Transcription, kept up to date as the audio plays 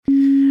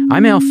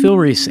I'm Al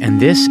Filreis,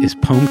 and this is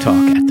Poem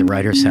Talk at the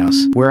Writer's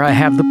House, where I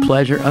have the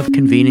pleasure of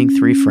convening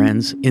three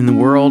friends in the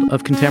world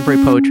of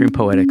contemporary poetry and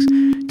poetics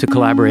to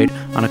collaborate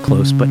on a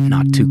close but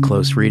not too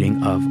close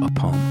reading of a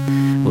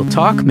poem. We'll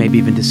talk, maybe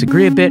even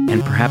disagree a bit,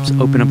 and perhaps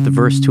open up the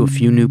verse to a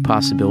few new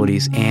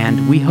possibilities,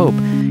 and we hope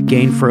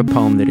gain for a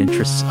poem that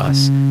interests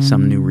us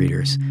some new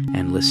readers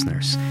and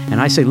listeners. And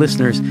I say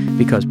listeners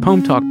because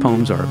Poem Talk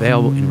poems are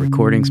available in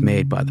recordings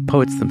made by the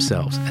poets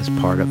themselves as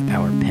part of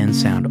our Penn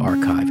Sound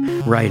archive,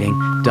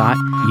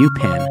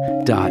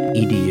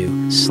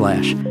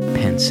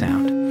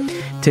 writing.upenn.edu/PennSound.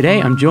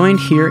 Today, I'm joined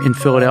here in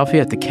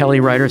Philadelphia at the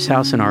Kelly Writers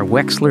House in our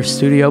Wexler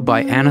studio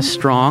by Anna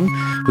Strong,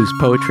 whose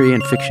poetry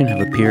and fiction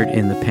have appeared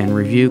in the Penn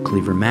Review,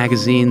 Cleaver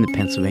Magazine, the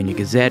Pennsylvania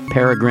Gazette,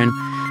 Peregrine,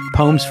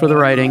 Poems for the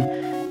Writing,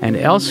 and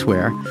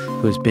elsewhere,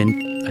 who has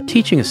been a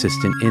teaching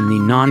assistant in the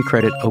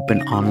non-credit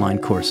open online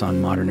course on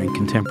modern and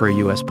contemporary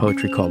U.S.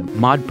 poetry called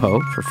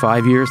ModPo for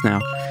 5 years now,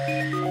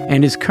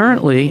 and is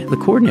currently the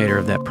coordinator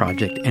of that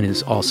project and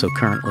is also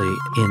currently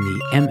in the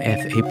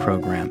MFA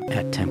program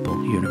at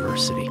Temple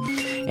University.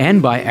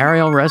 And by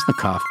Ariel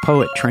Resnikoff,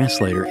 poet,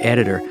 translator,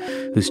 editor,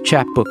 whose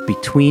chapbook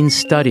Between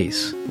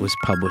Studies was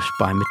published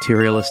by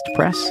Materialist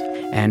Press,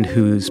 and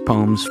whose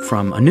poems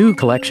from a new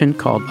collection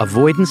called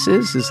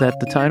Avoidances, is that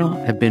the title,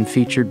 have been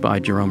featured by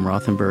Jerome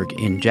Rothenberg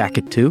in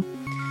Jacket 2,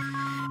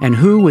 and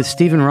who, with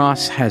Stephen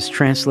Ross, has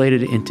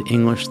translated into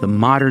English the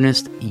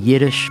modernist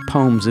Yiddish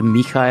poems of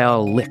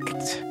Michael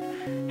Licht.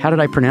 How did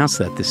I pronounce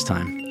that this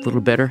time? A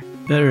little better?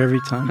 Better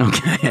every time.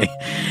 Okay.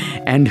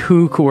 And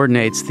who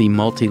coordinates the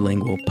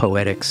multilingual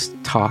poetics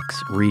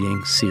talks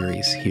reading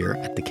series here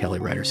at the Kelly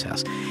Writers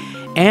House.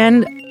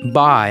 And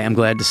by, I'm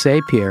glad to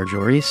say, Pierre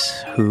Joris,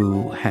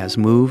 who has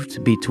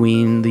moved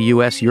between the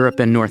U.S., Europe,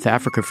 and North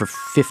Africa for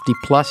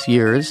 50-plus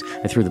years.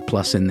 I threw the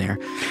plus in there.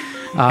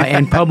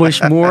 And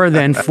published more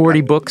than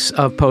 40 books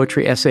of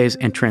poetry, essays,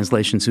 and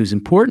translations, whose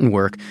important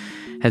work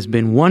has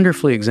been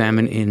wonderfully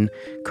examined in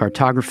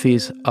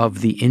Cartographies of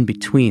the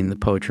In-Between, the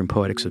Poetry and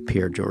Poetics of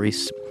Pierre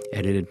Joris,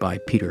 edited by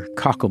Peter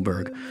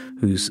Kockelberg,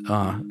 whose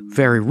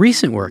very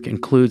recent work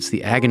includes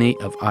The Agony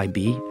of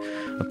I.B.,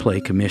 a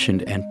play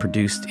commissioned and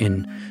produced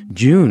in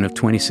June of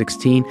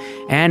 2016,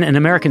 and An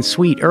American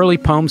Suite, early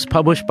poems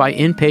published by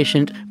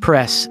Inpatient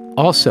Press,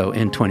 also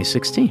in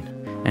 2016,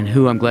 and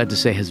who, I'm glad to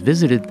say, has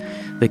visited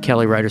the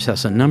Kelly Writers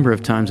House a number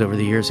of times over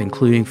the years,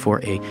 including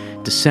for a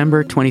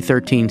December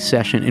 2013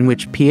 session in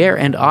which Pierre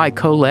and I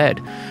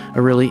co-led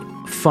a really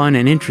fun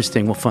and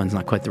interesting, well, fun's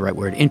not quite the right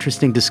word,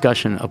 interesting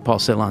discussion of Paul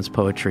Celan's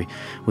poetry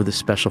with a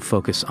special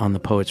focus on the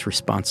poet's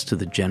response to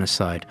the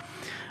genocide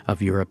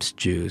of Europe's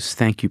Jews.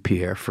 Thank you,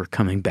 Pierre, for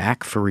coming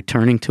back, for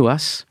returning to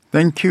us.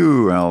 Thank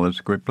you, Al. It's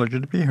a great pleasure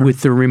to be here.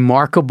 With the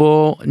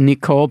remarkable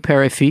Nicole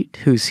Perefit,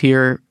 who's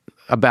here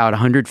about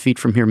 100 feet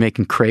from here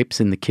making crepes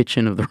in the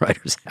kitchen of the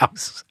Writers'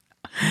 House.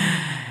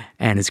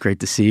 And it's great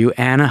to see you.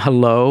 Anna,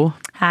 hello.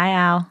 Hi,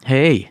 Al.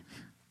 Hey.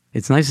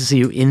 It's nice to see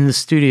you in the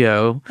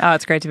studio. Oh,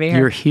 it's great to be here.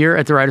 You're here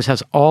at the Writers'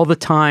 House all the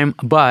time,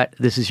 but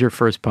this is your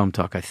first Poem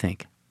Talk, I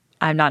think.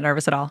 I'm not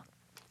nervous at all.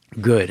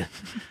 Good.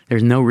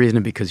 There's no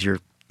reason because you're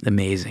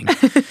amazing.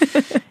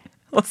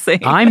 We'll see.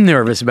 I'm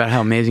nervous about how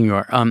amazing you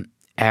are.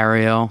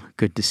 Ariel,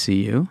 good to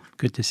see you.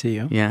 Good to see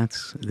you. Yeah,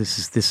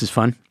 this is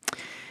fun.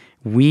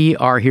 We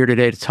are here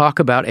today to talk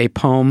about a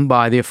poem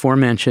by the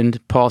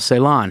aforementioned Paul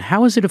Celan.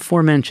 How is it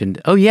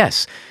aforementioned? Oh,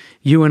 yes.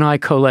 You and I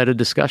co-led a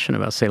discussion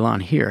about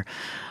Celan here.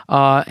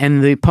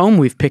 And the poem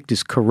we've picked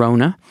is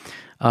Corona.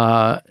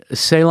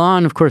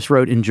 Celan, of course,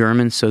 wrote in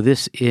German, so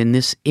in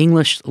this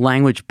English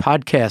language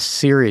podcast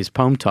series,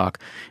 Poem Talk,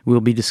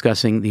 we'll be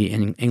discussing the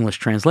English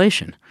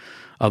translation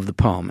of the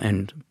poem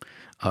and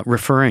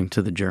referring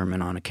to the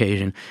German on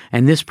occasion.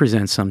 And this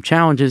presents some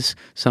challenges,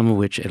 some of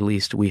which at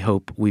least we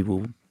hope we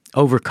will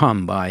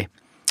overcome by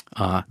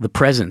the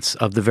presence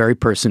of the very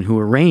person who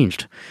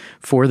arranged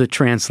for the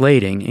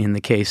translating in the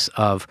case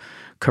of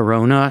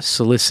Corona,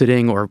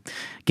 soliciting or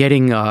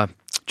getting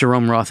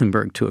Jerome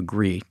Rothenberg to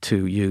agree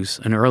to use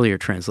an earlier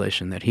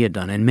translation that he had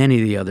done. And many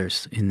of the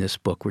others in this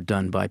book were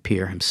done by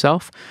Pierre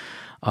himself.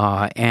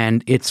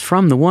 And it's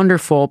from the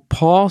wonderful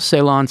Paul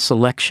Celan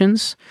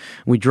Selections.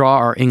 We draw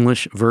our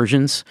English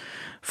versions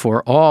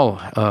for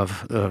all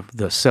of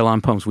the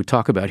Celan poems we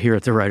talk about here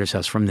at the Writers'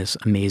 House from this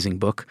amazing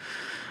book.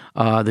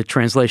 The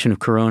translation of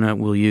Corona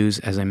we'll use,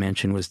 as I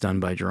mentioned, was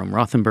done by Jerome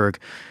Rothenberg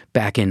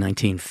back in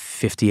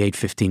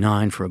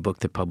 1958-59 for a book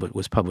that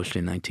was published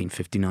in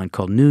 1959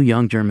 called New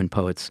Young German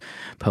Poets,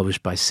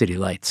 published by City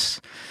Lights.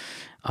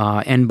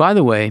 And by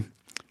the way,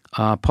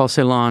 Paul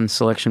Celan's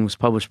selection was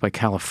published by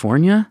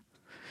California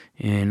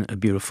in a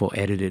beautiful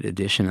edited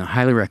edition. I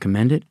highly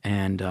recommend it.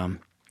 And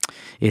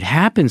it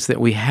happens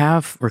that we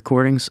have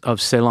recordings of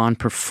Celan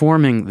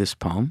performing this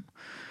poem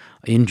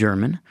in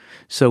German.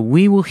 So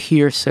we will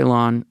hear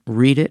Celan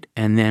read it,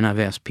 and then I've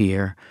asked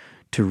Pierre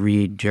to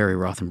read Jerry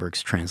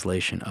Rothenberg's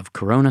translation of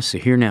Corona. So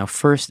here now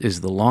first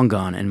is the long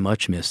gone and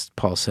much missed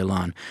Paul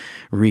Celan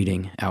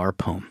reading our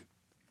poem.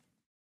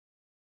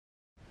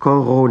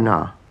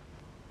 Corona.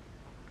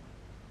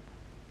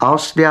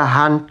 Aus der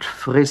Hand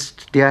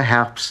frisst der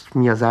Herbst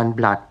mir sein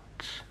Blatt.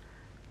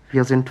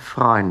 wir sind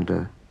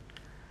Freunde.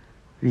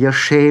 Wir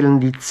schälen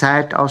die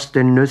Zeit aus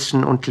den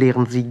Nüssen und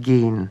leeren sie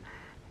gehen.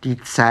 Die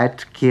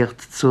Zeit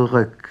kehrt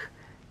zurück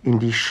in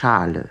die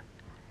Schale.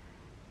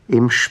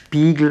 Im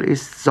Spiegel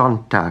ist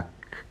Sonntag,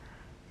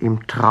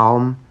 im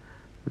Traum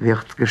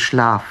wird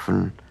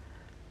geschlafen,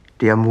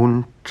 der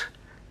Mund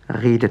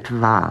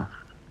redet wahr.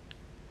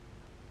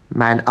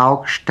 Mein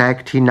Aug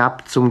steigt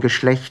hinab zum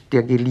Geschlecht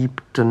der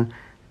Geliebten,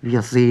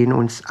 wir sehen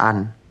uns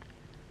an.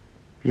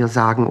 Wir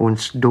sagen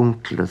uns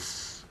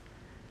Dunkles.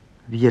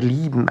 Wir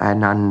lieben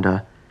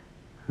einander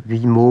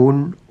wie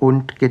Mohn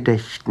und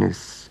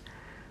Gedächtnis.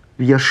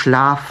 Wir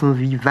schlafen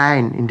wie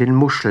Wein in den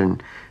Muscheln,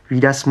 wie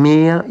das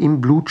Meer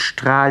im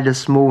Blutstrahl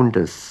des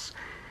Mondes.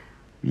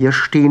 Wir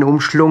stehen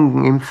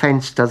umschlungen im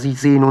Fenster, sie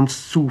sehen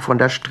uns zu von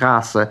der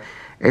Straße.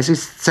 Es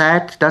ist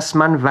Zeit, dass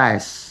man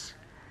weiß.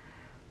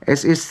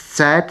 Es ist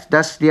Zeit,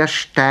 dass der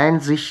Stein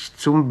sich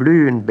zum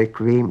Blühen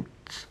bequemt,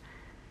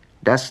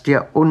 dass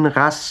der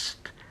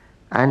Unrast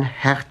ein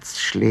Herz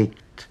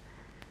schlägt.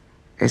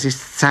 Es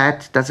ist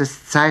Zeit, dass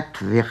es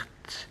Zeit wird.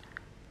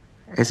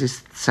 Es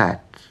ist Zeit.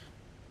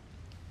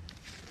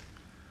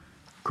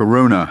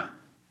 Corona.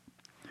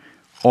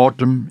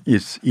 Autumn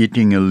is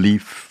eating a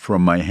leaf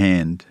from my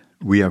hand.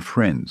 We are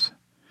friends.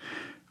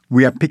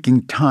 We are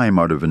picking time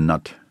out of a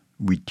nut.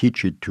 We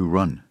teach it to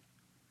run.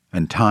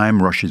 And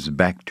time rushes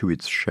back to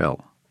its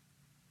shell.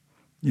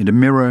 In the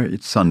mirror,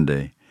 it's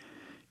Sunday.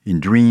 In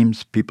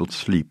dreams, people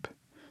sleep.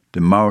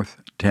 The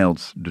mouth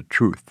tells the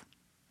truth.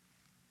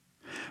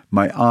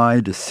 My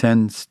eye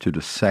descends to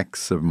the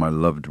sex of my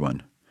loved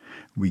one.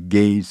 We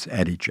gaze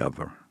at each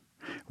other.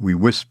 We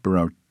whisper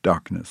out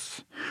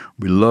darkness.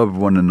 We love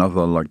one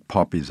another like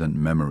poppies and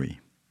memory.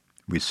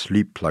 We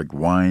sleep like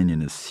wine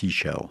in a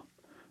seashell,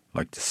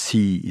 like the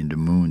sea in the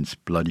moon's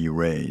bloody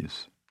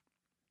rays.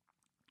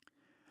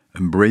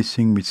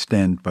 Embracing, we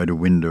stand by the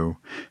window,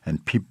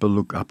 and people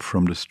look up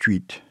from the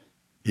street.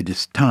 It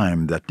is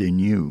time that they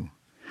knew.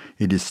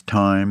 It is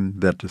time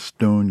that the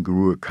stone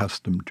grew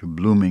accustomed to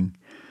blooming,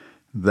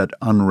 that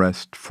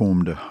unrest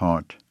formed a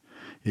heart.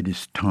 It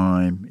is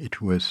time,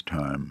 it was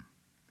time,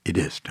 it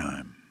is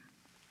time.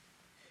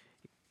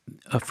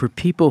 For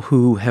people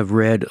who have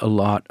read a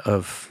lot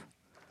of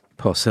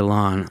Paul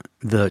Celan,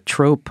 the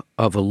trope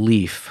of a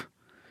leaf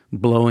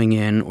blowing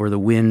in or the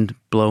wind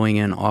blowing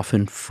in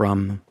often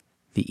from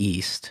the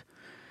east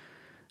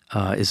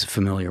is a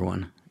familiar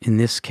one. In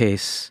this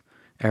case,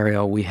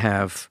 Ariel, we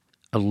have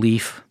a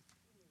leaf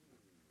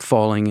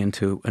falling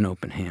into an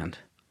open hand.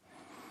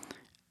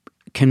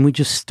 Can we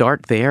just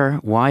start there?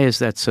 Why is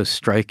that so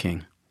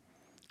striking?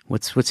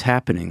 What's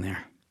happening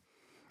there?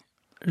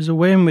 There's a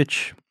way in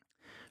which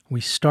we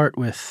start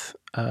with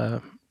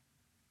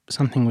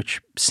something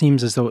which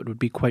seems as though it would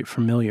be quite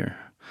familiar,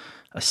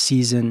 a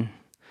season,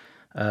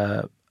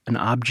 an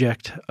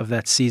object of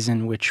that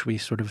season which we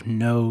sort of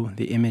know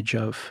the image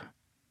of,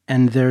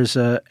 and there's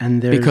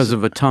because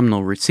of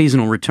autumnal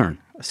seasonal return.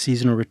 A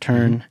seasonal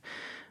return.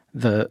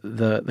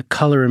 Mm-hmm. The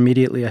color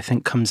immediately, I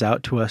think, comes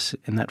out to us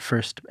in that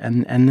first,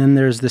 and then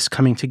there's this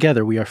coming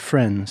together. We are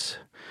friends.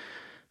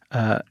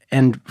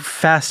 And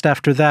fast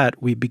after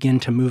that, we begin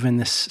to move in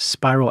this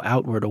spiral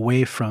outward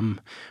away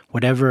from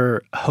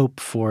whatever hope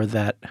for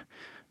that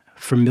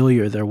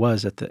familiar there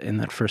was in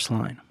that first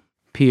line.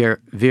 Pierre,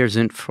 wir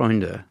sind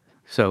Freunde.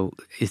 So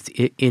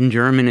in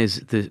German,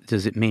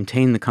 does it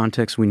maintain the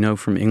context we know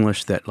from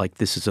English that like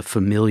this is a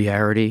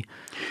familiarity?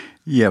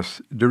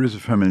 Yes, there is a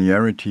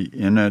familiarity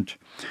in it.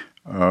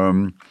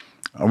 I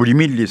would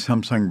immediately say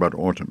something about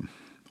autumn.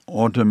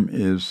 Autumn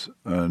is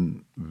a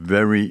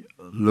very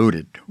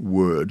loaded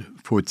word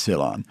for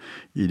Celan.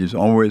 It is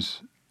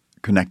always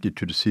connected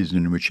to the season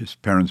in which his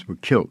parents were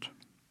killed.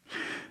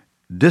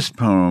 This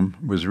poem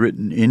was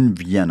written in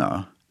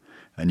Vienna,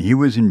 and he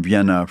was in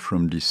Vienna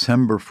from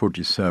December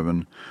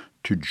 47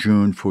 to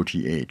June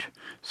 48.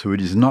 So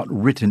it is not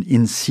written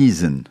in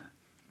season.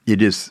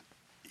 It is,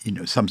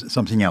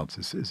 something else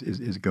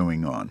is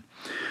going on.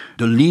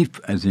 The leaf,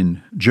 as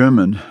in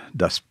German,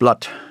 das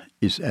Blatt,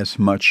 is as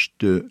much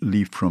the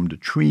leaf from the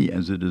tree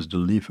as it is the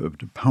leaf of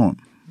the poem.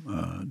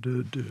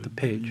 The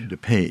page. The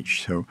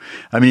page. So,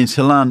 I mean, in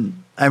Celan,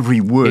 every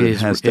word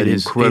has that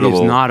incredible... It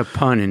is not a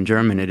pun in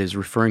German. It is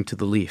referring to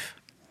the leaf.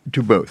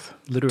 To both.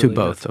 Literally. To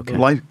both,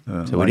 okay.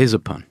 So it is a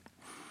pun.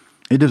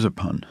 It is a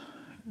pun,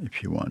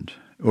 if you want.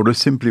 Or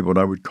simply what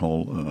I would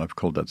call, I've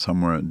called that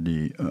somewhere,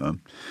 the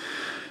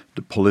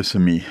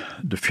polysemy,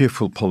 the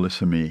fearful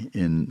polysemy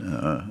in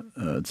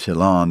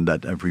Celan,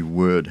 that every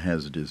word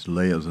has these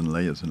layers and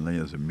layers and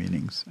layers of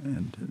meanings.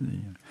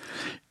 And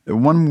the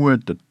one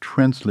word that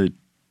translates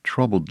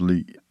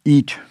troubledly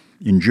eat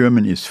in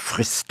German is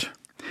frisst.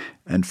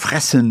 And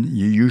fressen,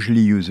 you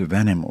usually use of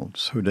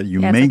animals, so that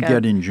you may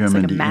get in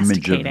German the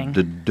image of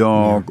the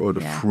dog or the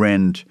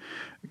friend,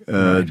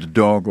 the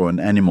dog or an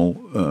animal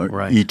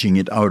eating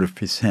it out of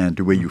his hand,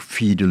 the way you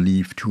feed a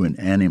leaf to an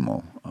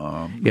animal.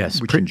 Yes,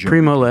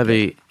 Primo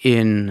Levi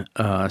in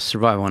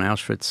Survival in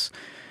Auschwitz,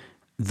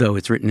 though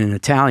it's written in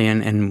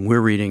Italian and we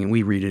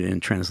read it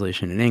in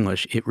translation in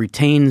English, it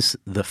retains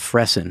the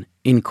fressen,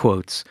 in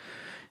quotes,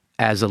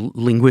 as a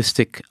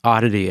linguistic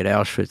oddity at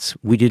Auschwitz,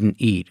 we didn't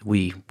eat.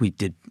 We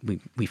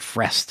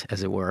fressed,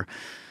 as it were.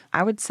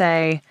 I would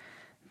say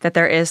that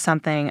there is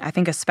something, I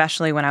think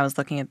especially when I was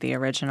looking at the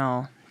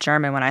original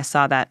German, when I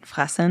saw that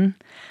fressen,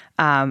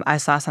 I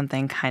saw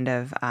something kind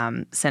of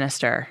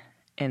sinister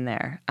in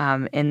there.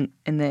 In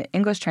the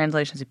English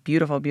translation, it's a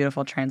beautiful,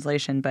 beautiful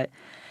translation, but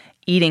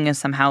eating is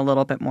somehow a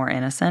little bit more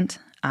innocent,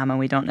 and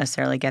we don't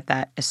necessarily get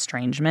that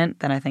estrangement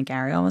that I think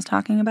Ariel was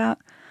talking about,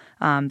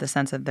 the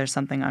sense of there's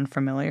something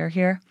unfamiliar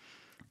here.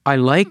 I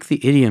like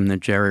the idiom that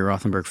Jerry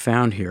Rothenberg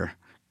found here,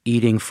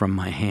 eating from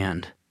my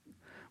hand,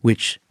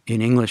 which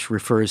in English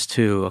refers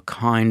to a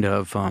kind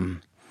of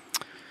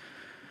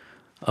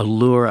a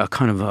lure, a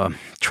kind of a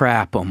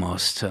trap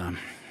almost,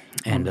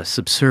 and a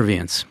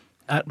subservience.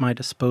 At my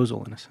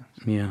disposal, in a sense.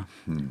 Yeah,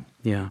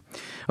 yeah.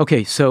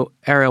 Okay, so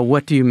Ariel,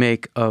 what do you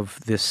make of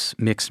this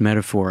mixed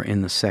metaphor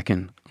in the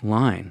second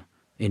line?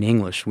 In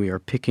English, we are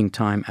picking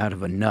time out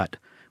of a nut.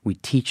 We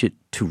teach it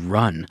to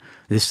run.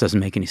 This doesn't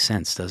make any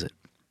sense, does it?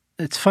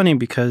 It's funny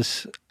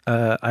because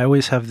I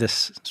always have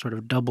this sort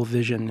of double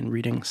vision in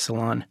reading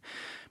Celan,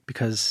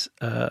 because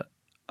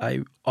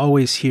I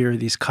always hear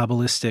these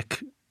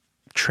Kabbalistic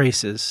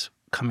traces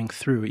coming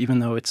through, even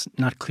though it's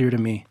not clear to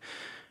me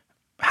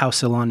how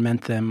Celan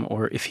meant them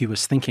or if he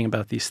was thinking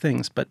about these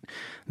things. But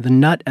the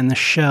nut and the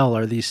shell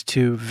are these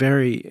two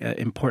very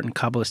important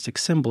Kabbalistic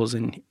symbols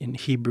in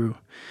Hebrew.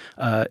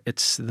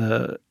 It's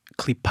the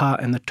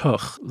klipa and the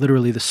toch,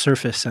 literally the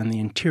surface and the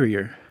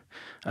interior.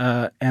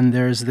 And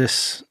there's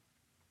this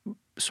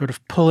sort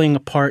of pulling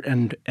apart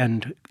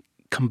and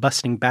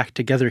combusting back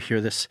together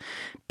here, this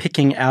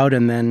picking out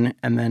and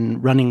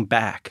then running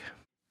back.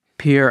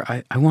 Pierre,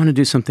 I want to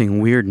do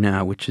something weird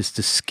now, which is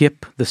to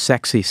skip the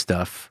sexy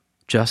stuff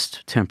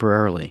just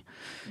temporarily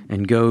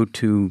and go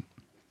to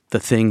the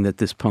thing that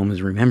this poem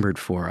is remembered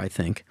for, I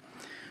think,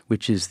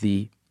 which is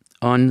the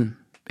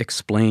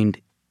unexplained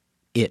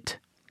it.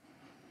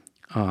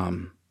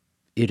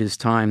 It is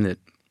time that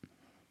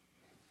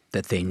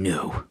they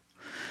knew.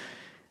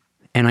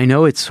 And I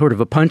know it's sort of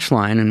a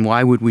punchline, and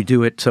why would we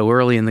do it so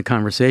early in the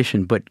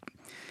conversation, but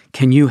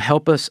can you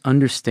help us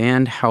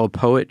understand how a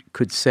poet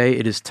could say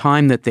it is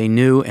time that they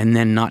knew and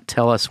then not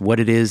tell us what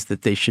it is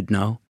that they should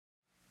know?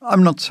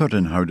 I'm not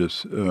certain how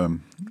this,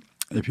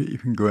 if you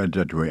can go at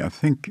that way. I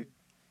think,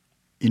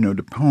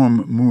 the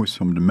poem moves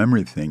from the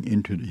memory thing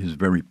into his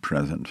very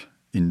present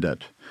in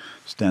that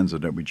stanza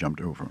that we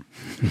jumped over.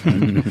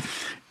 And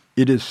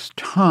it is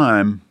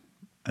time,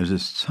 as a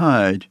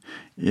side,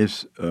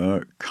 is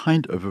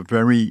kind of a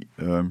very,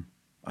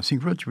 I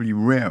think, relatively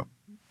rare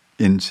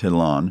in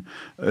Celan,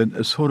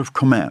 a sort of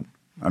command.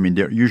 I mean,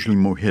 they're usually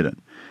more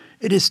hidden.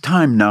 It is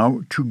time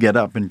now to get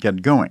up and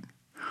get going.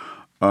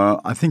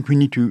 I think we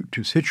need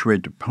to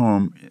situate the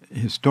poem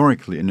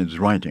historically in its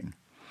writing.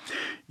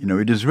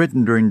 It is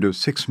written during those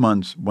 6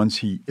 months once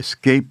he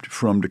escaped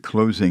from the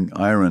closing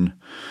Iron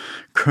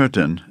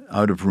Curtain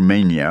out of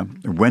Romania,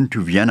 went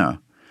to Vienna,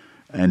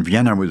 and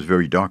Vienna was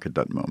very dark at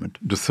that moment.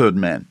 The third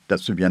man,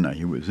 that's the Vienna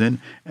he was in,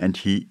 and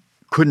he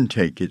couldn't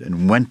take it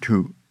and went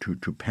to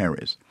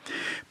Paris.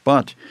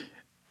 But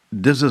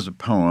this is a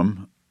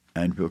poem,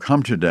 and we'll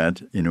come to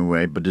that in a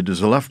way, but it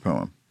is a love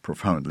poem,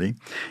 profoundly.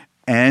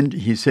 And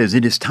he says,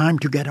 it is time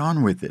to get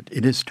on with it.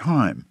 It is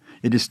time.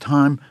 It is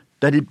time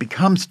that it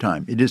becomes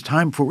time. It is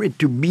time for it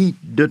to be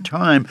the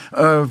time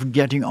of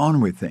getting on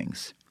with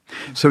things.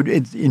 So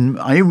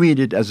I read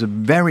it as a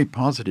very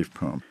positive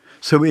poem.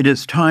 So it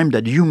is time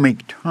that you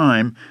make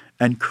time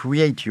and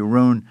create your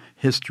own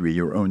history,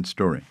 your own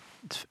story.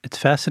 It's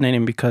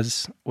fascinating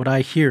because what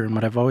I hear and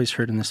what I've always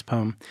heard in this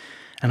poem,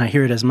 and I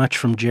hear it as much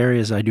from Jerry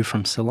as I do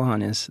from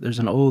Celan, is there's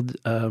an old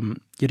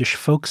Yiddish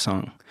folk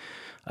song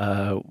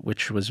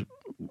which was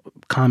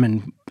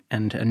common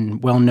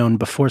and well-known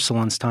before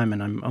Celan's time,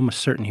 and I'm almost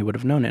certain he would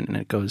have known it, and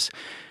it goes,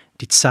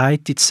 Die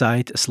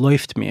Zeit, es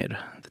läuft mir.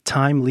 The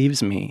time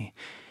leaves me.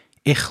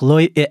 Es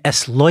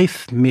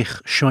läuft mich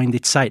schon die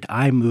Zeit.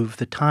 I move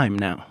the time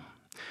now.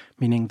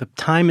 Meaning the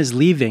time is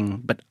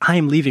leaving, but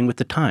I'm leaving with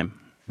the time.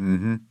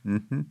 Mm-hmm,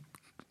 mm-hmm.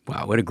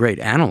 Wow, what a great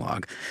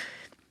analog.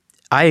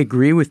 I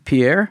agree with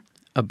Pierre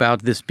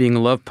about this being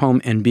a love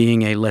poem and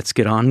being a let's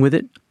get on with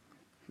it.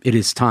 It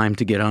is time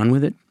to get on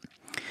with it.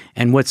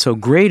 And what's so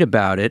great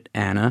about it,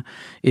 Anna,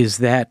 is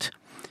that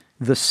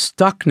the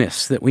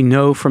stuckness that we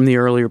know from the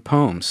earlier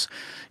poems.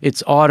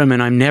 It's autumn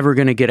and I'm never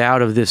going to get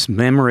out of this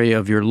memory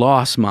of your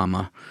loss,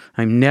 Mama.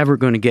 I'm never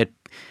going to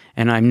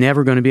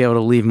be able to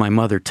leave my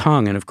mother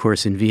tongue. And of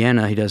course, in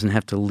Vienna, he doesn't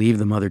have to leave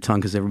the mother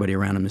tongue because everybody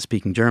around him is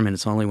speaking German.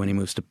 It's only when he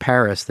moves to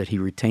Paris that he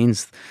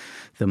retains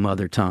the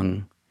mother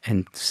tongue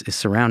and is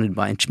surrounded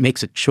by, and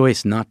makes a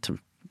choice not to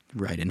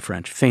write in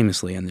French,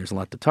 famously, and there's a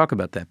lot to talk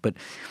about that. But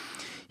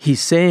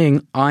he's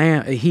saying,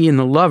 he and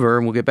the lover,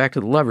 and we'll get back to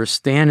the lover,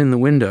 stand in the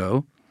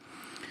window,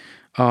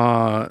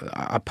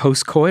 a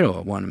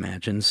post-coital, one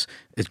imagines,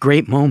 a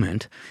great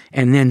moment,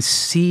 and then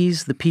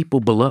sees the people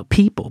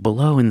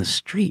below in the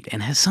street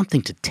and has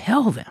something to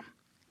tell them.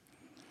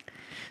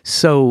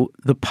 So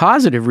the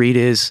positive read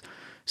is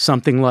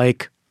something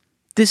like,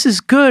 this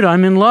is good.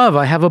 I'm in love.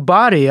 I have a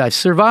body. I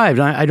survived.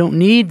 I don't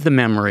need the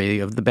memory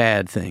of the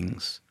bad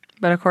things.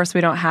 But of course,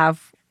 we don't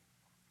have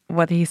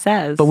what he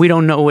says. But we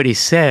don't know what he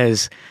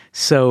says.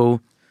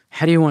 So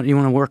how do you want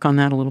to work on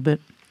that a little bit?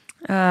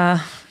 No,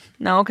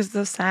 because it's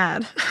so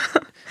sad.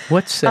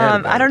 What's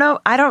sad? I don't know.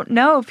 I don't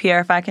know, Pierre,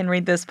 if I can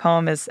read this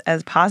poem as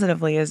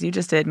positively as you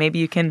just did. Maybe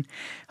you can,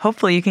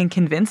 hopefully you can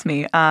convince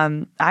me.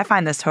 I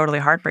find this totally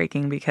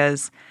heartbreaking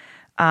because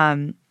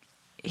Why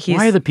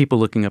are the people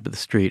looking up at the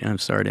street? I'm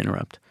sorry to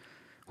interrupt.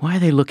 Why are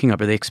they looking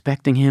up? Are they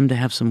expecting him to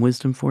have some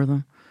wisdom for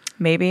them?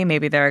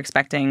 Maybe they're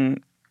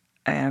expecting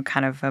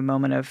kind of a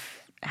moment of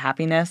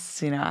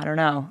happiness. I don't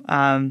know.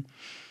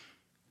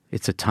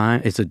 It's a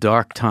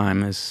dark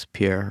time, as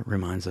Pierre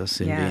reminds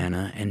us in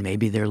Vienna, and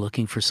maybe they're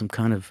looking for some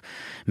kind of,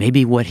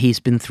 maybe what he's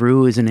been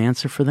through is an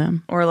answer for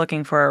them. Or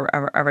looking for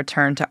a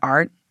return to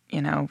art,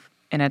 in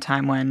a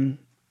time when,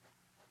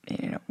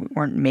 we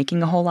weren't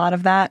making a whole lot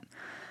of that.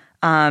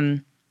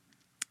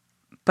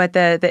 But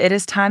it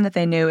is time that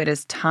they knew. It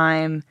is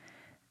time.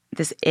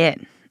 This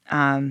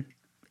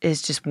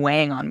is just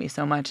weighing on me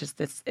so much.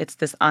 It's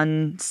this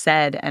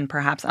unsaid and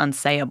perhaps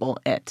unsayable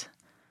it.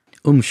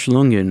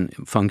 Umschlungen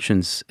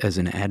functions as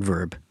an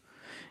adverb,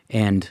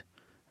 and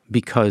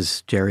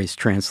because Jerry's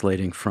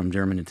translating from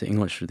German into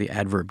English, the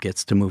adverb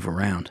gets to move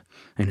around,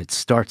 and it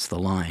starts the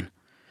line.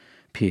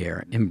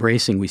 Pierre,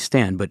 embracing, we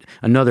stand. But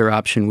another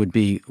option would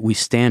be we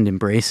stand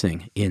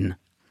embracing im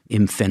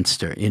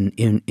Fenster,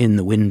 in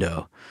the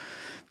window.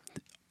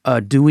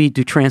 Do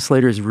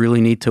translators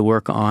really need to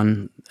work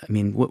on,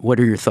 what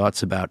are your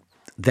thoughts about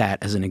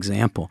that as an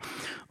example?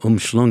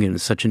 Umschlungen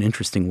is such an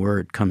interesting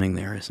word coming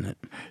there, isn't it?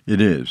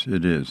 It is.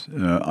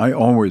 I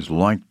always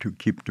like to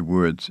keep the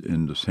words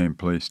in the same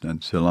place and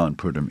Celan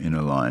put them in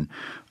a line,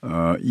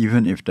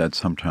 even if that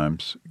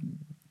sometimes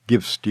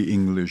gives the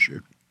English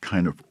a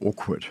kind of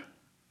awkward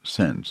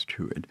sense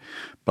to it.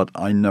 But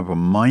I never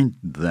mind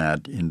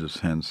that in the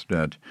sense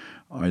that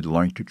I'd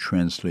like to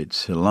translate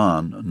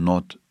Celan,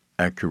 not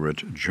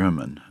accurate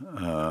German,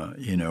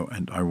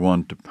 and I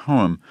want the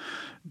poem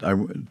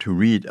to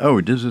read,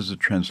 this is a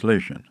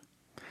translation.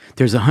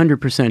 There's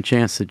 100%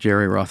 chance that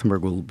Jerry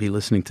Rothenberg will be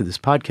listening to this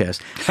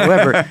podcast.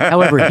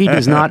 However, he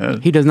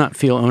does not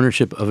feel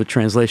ownership of a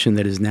translation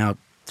that is now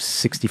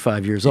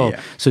 65 years old.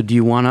 Yeah. So do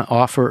you want to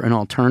offer an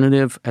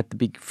alternative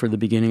for the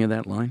beginning of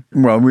that line?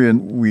 Well,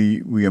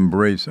 we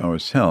embrace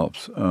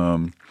ourselves.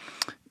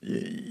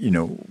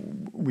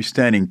 We're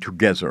standing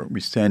together, we're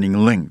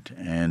standing linked,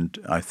 and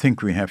I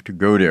think we have to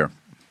go there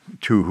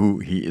to who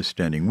he is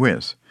standing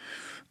with,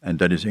 and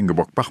that is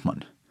Ingeborg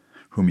Bachmann,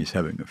 whom he's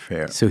having an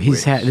affair with. So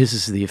this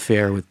is the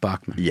affair with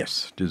Bachmann.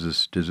 Yes, this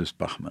is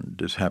Bachmann.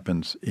 This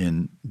happens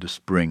in the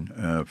spring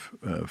of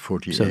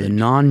 48. So the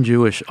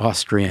non-Jewish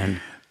Austrian.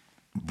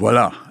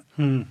 Voila.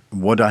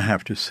 What I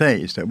have to say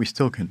is that we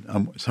still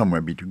can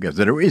somewhere be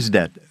together. There is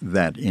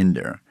that in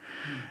there.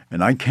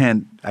 And I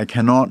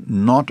cannot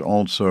not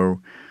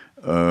also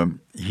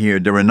here.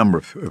 There are a number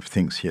of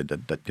things here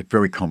that get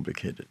very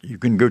complicated. You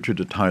can go to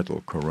the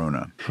title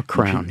Corona, a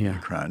crown, A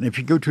crown. If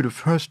you go to the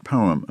first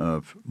poem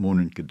of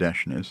Monund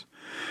Gedächtnis,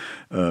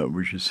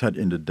 which is set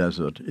in the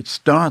desert, it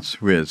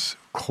starts with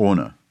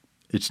Krone.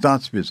 It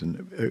starts with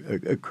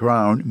a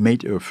crown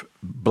made of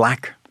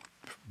black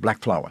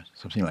flower,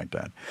 something like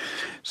that.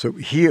 So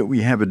here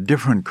we have a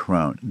different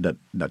crown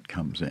that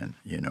comes in,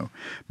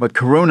 But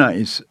Corona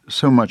is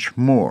so much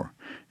more.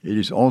 It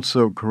is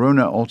also,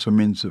 Corona also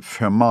means a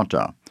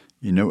fermata,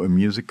 a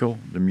musical,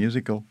 the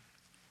musical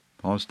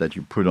pause that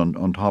you put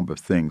on top of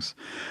things.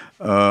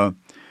 Otto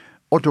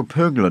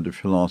Pögler, the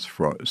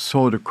philosopher,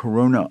 saw the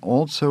Corona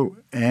also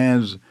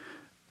as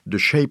the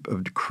shape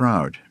of the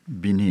crowd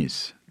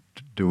beneath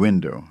the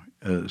window,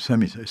 a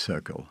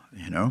semicircle,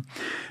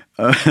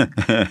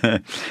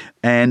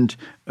 And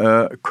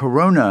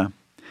Corona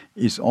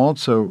is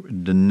also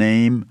the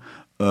name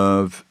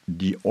of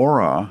the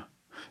aura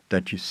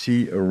that you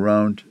see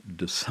around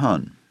the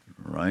sun,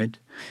 right?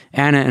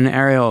 Anna and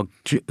Ariel,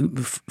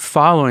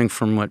 following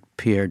from what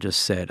Pierre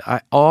just said,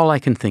 all I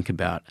can think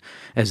about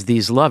as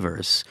these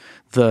lovers,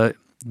 the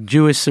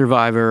Jewish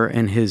survivor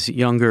and his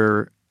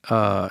younger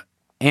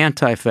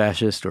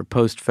anti-fascist or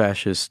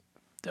post-fascist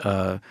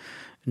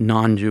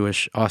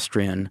non-Jewish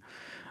Austrian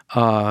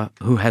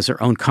who has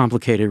her own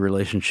complicated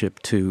relationship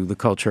to the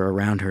culture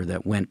around her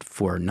that went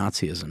for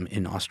Nazism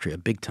in Austria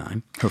big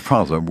time. Her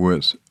father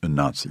was a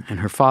Nazi.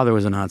 And her father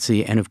was a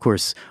Nazi. And of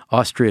course,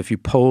 Austria, if you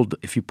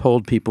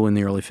polled people in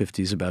the early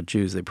 50s about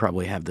Jews, they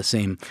probably have the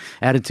same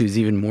attitudes,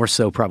 even more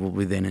so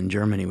probably than in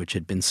Germany, which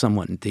had been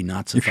somewhat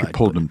denazified. If you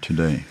polled them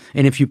today.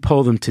 And if you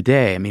poll them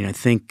today, I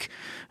think,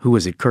 who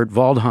was it? Kurt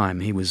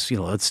Waldheim. He was,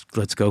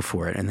 let's go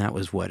for it. And that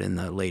was in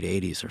the late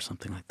 80s or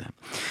something like that.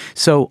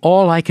 So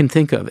all I can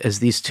think of as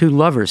these two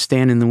lovers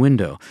stand in the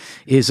window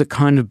is a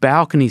kind of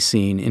balcony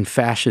scene in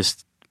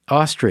fascist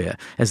Austria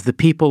as the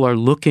people are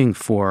looking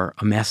for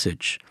a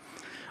message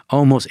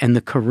almost, and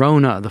the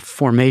corona, the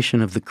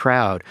formation of the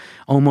crowd,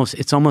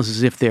 it's almost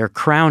as if they're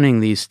crowning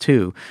these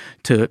two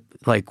to,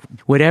 like,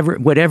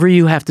 whatever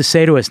you have to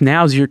say to us,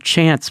 now's your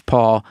chance,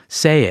 Paul,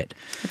 say it.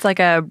 It's like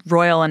a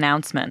royal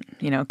announcement,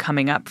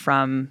 coming up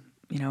from,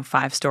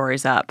 5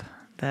 stories up.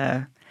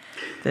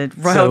 The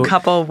royal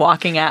couple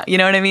walking out, you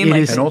know what I mean?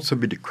 It can also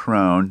be the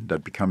crown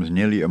that becomes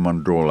nearly a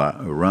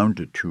mandorla around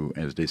the two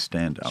as they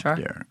stand up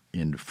there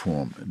in the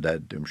form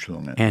that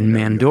umschlungen. And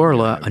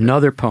mandorla,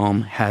 another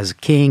poem, has a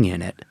king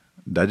in it.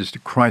 That is the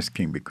Christ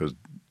King, because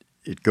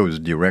it goes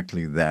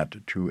directly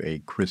to a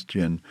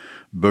Christian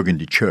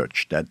Burgundy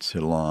church that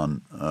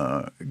Celan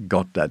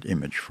got that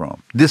image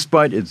from,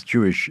 despite its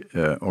Jewish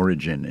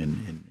origin.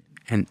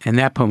 And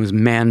that poem is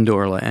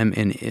Mandorla,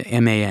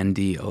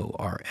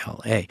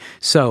 Mandorla.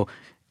 So,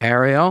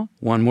 Ariel,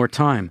 one more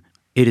time.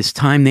 It is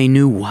time they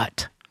knew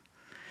what?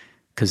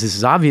 Because this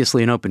is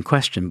obviously an open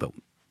question, but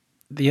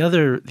the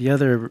other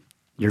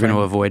you're going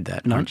to avoid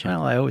that, aren't you?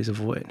 Well, I always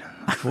avoid.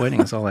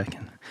 Avoiding is all I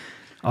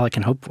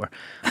can hope for.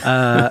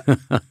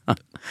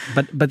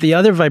 But the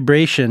other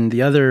vibration,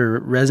 the other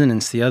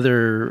resonance, the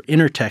other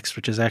inner text,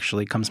 which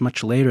comes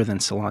much later than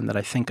Celan, that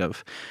I think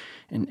of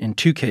in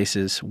 2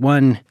 cases.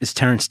 One is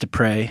Terence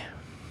Dupre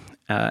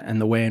and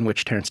the way in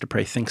which Terence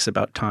Dupre thinks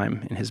about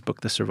time in his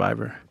book, The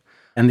Survivor.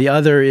 And the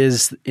other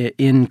is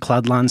in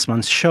Claude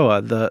Lanzmann's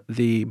Shoah,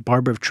 the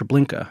barber of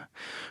Treblinka,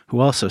 who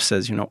also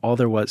says, all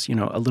there was,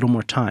 a little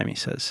more time, he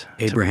says.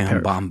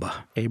 Abraham Bamba.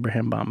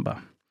 Abraham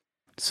Bamba.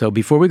 So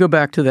before we go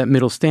back to that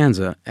middle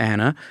stanza,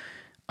 Anna,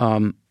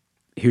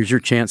 here's your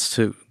chance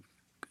to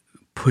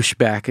push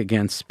back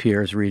against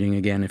Pierre's reading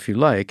again, if you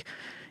like.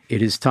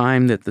 It is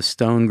time that the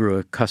stone grew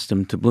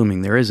accustomed to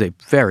blooming. There is a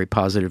very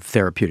positive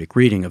therapeutic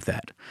reading of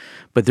that.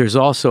 But there's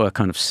also a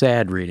kind of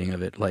sad reading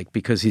of it, like,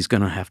 because he's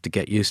going to have to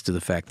get used to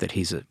the fact that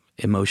he's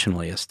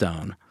emotionally a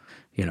stone,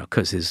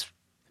 because his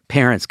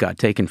parents got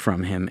taken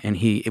from him, and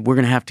we're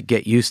going to have to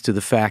get used to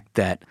the fact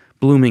that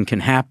blooming can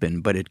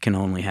happen, but it can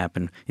only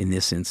happen, in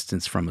this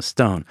instance, from a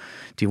stone.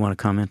 Do you want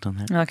to comment on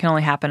that? No, it can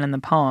only happen in the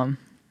poem,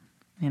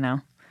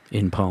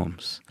 In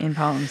poems. In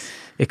poems.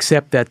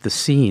 Except that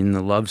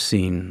the love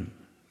scene,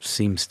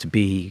 seems to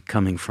be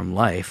coming from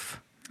life.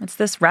 It's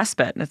this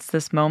respite. It's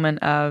this moment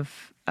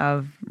of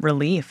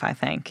relief, I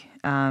think.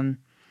 I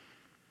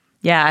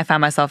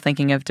found myself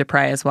thinking of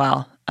Dupre as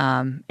well,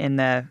 in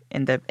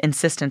the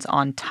insistence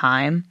on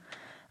time,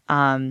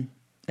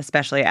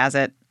 especially as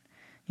it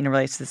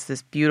relates to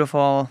this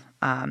beautiful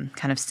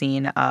kind of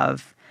scene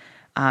of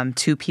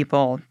 2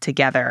 people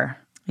together.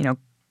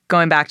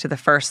 Going back to the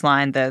first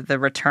line, the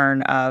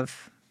return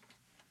of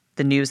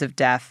the news of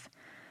death,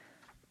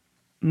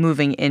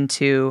 moving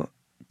into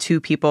 2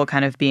 people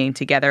kind of being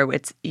together.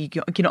 You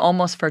can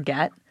almost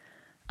forget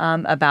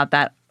about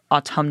that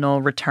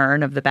autumnal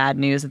return of the bad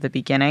news at the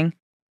beginning.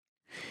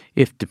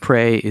 If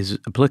Dupre is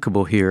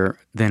applicable here,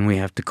 then we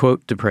have to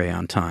quote Dupre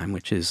on time,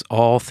 which is,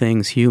 all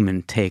things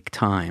human take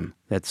time.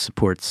 That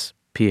supports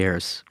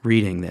Pierre's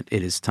reading that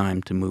it is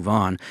time to move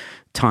on.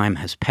 Time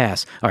has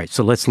passed. All right,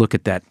 so let's look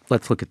at that.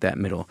 Let's look at that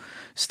middle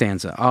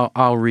stanza.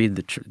 I'll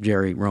read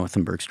Jerry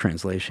Rothenberg's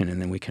translation,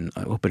 and then we can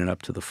open it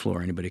up to the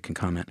floor. Anybody can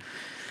comment.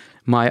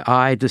 My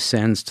eye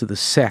descends to the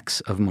sex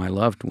of my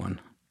loved one.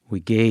 We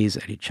gaze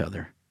at each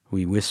other.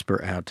 We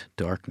whisper out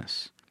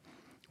darkness.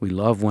 We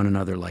love one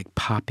another like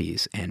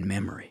poppies and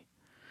memory.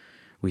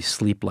 We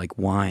sleep like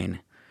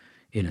wine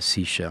in a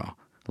seashell,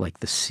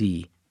 like the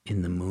sea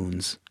in the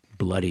moon's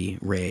bloody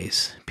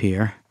rays.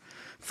 Pierre,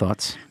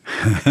 thoughts?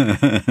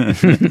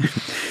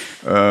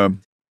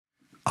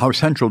 How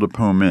central the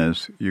poem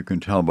is, you can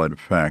tell by the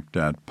fact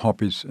that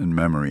Poppies and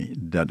Memory,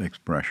 that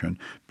expression,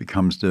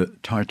 becomes the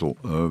title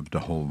of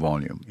the whole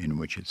volume in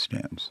which it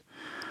stands.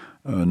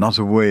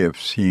 Another way of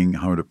seeing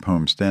how the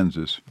poem stands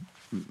is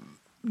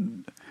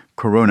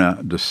Corona,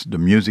 the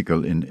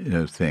musical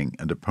thing,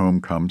 and the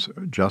poem comes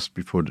just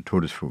before the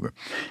Todesfuge.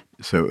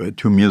 So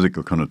 2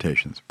 musical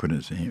connotations put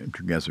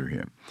together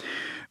here.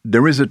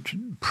 There is a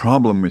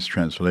problem with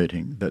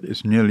translating that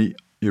is nearly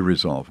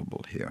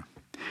irresolvable here.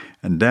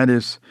 And that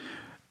is,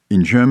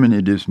 in German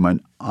it is,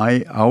 mein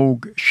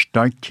Aug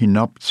steigt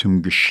hinab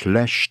zum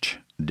Geschlecht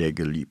der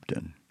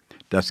Geliebten.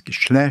 Das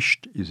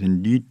Geschlecht is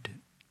indeed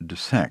the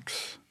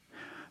sex,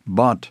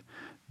 but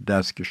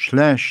das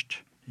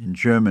Geschlecht in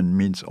German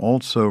means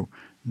also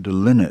the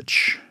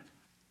lineage,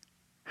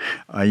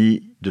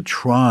 i.e. the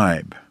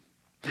tribe,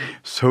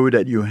 so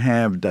that you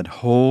have that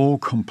whole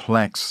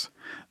complex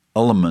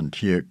element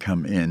here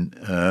come in.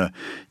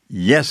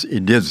 Yes,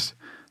 it is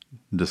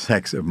the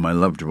sex of my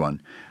loved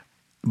one,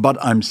 but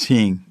I'm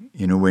seeing,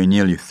 in a way,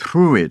 nearly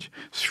through it,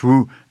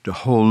 through the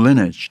whole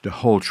lineage, the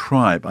whole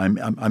tribe. I'm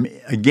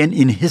again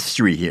in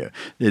history here.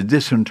 There's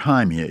different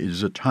time here. It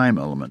is a time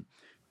element.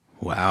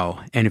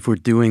 Wow. And if we're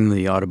doing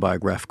the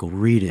autobiographical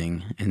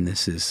reading, and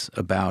this is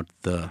about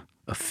the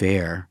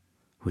affair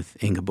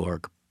with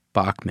Ingeborg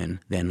Bachmann,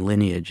 then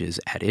lineage is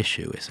at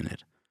issue, isn't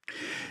it?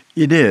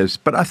 It is,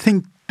 but I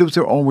think those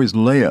are always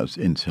layers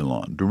in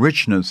Ceylon. The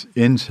richness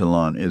in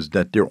Ceylon is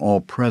that they're all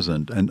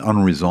present and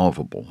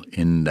unresolvable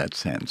in that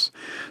sense,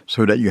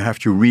 so that you have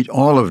to read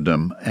all of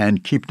them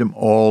and keep them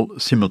all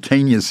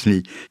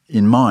simultaneously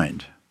in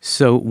mind.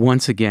 So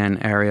once again,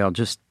 Ariel,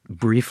 just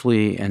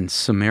briefly and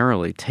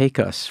summarily take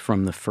us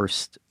from the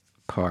first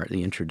part,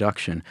 the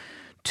introduction,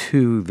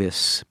 to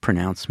this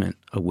pronouncement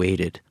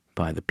awaited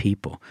by the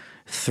people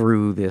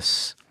through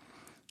this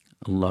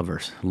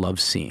love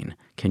scene.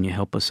 Can you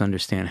help us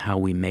understand how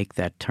we make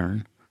that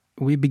turn?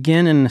 We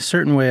begin in a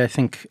certain way. I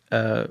think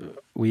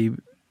we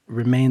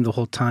remain the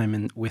whole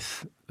time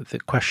with the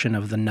question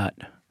of the nut.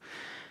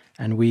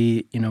 And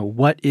we,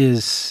 what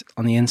is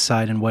on the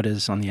inside and what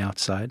is on the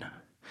outside.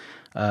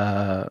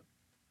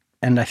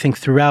 And I think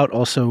throughout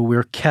also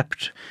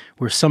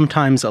we're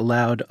sometimes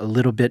allowed a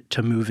little bit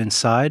to move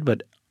inside,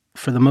 but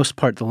for the most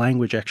part, the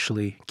language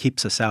actually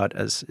keeps us out,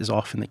 as is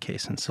often the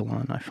case in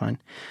Ceylon, I find.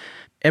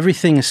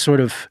 Everything is sort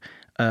of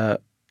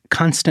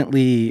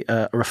constantly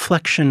a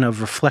reflection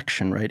of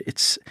reflection, right?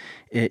 It's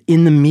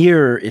in the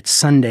mirror, it's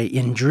Sunday.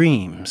 In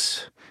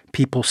dreams,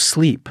 people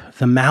sleep.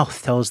 The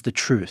mouth tells the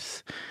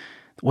truth.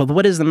 Well,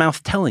 what is the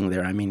mouth telling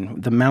there? I mean,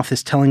 the mouth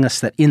is telling us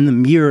that in the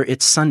mirror,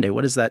 it's Sunday.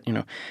 What is that?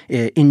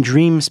 In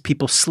dreams,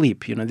 people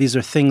sleep. These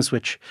are things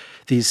which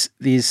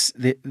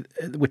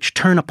which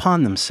turn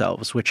upon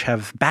themselves, which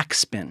have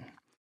backspin.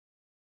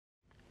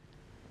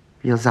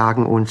 Wir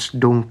sagen uns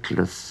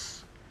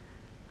Dunkles.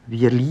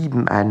 Wir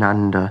lieben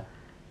einander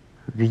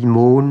wie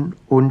Mohn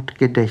und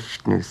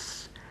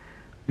Gedächtnis.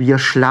 Wir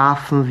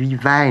schlafen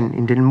wie Wein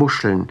in den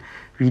Muscheln,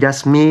 wie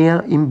das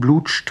Meer im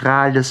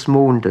Blutstrahl des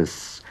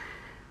Mondes.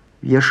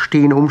 Wir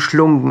stehen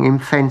umschlungen im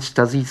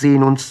Fenster, sie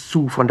sehen uns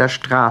zu von der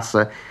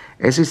Straße.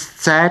 Es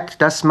ist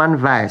Zeit, dass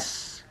man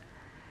weiß.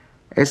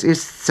 Es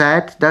ist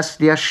Zeit, dass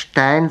der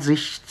Stein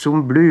sich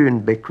zum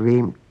Blühen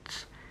bequemt,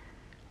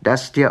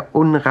 dass der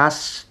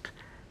Unrast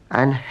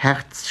ein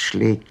Herz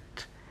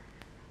schlägt.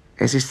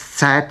 Es ist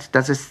Zeit,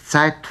 dass es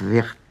Zeit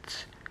wird.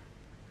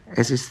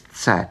 Es ist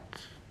Zeit.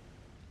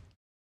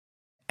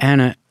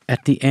 Anna,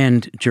 at the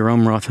end,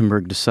 Jerome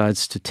Rothenberg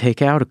decides to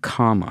take out a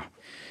comma.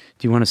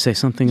 Do you want to say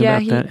something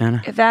about that,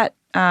 Anna? That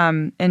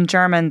in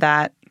German,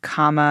 that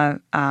comma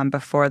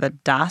before the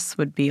das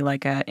would be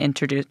like an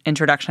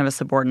introduction of a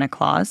subordinate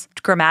clause.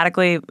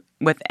 Grammatically,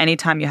 with any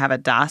time you have a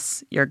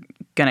das, you're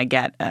going to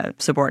get a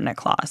subordinate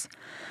clause.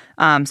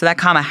 So that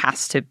comma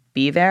has to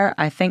be there.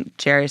 I think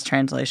Jerry's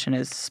translation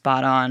is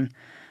spot on.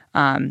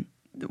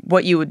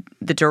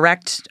 The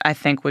direct, I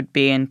think, would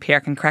be, and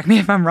Pierre can correct me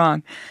if I'm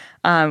wrong,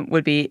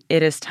 would be,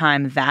 it is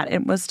time that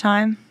it was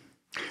time.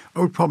 I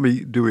would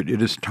probably do it.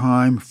 It is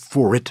time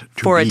for it to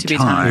be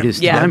time. It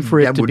is time for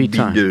it to be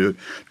time. That would be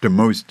the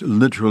most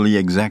literally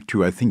exact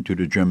to, I think, to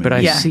the German. But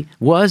I see,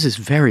 was is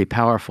very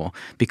powerful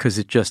because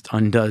it just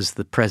undoes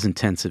the present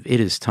tense of it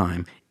is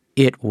time.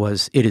 It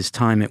is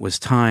time, it was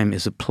time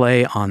is a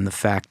play on the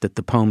fact that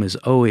the poem is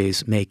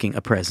always making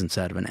a presence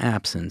out of an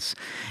absence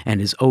and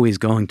is always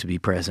going to be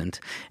present.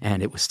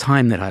 And it was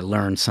time that I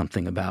learned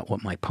something about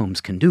what my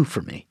poems can do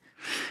for me.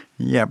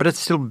 Yeah, but it's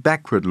still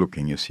backward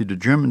looking. You see, the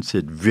German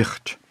said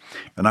wird.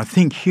 And I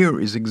think here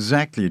is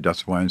exactly,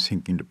 that's why I'm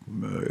thinking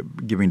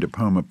giving the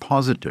poem a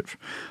positive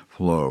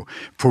flow.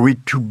 For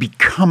it to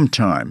become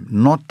time,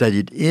 not that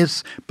it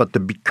is, but the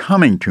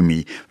becoming to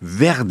me.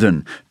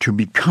 Werden, to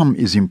become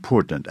is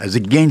important. As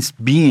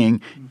against being,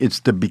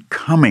 it's the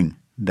becoming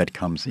that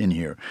comes in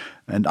here.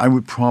 And I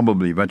would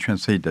probably, if I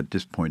translate at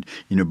this point,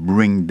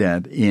 bring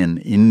that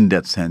in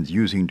that sense,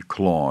 using the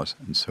clause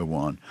and so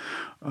on.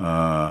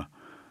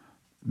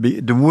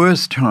 The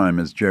worst time,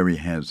 as Jerry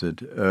has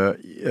it,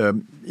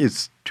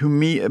 is to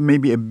me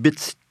maybe a bit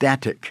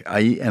static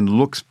and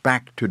looks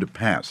back to the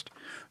past.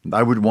 And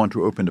I would want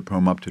to open the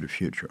poem up to the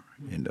future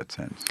in that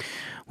sense.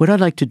 What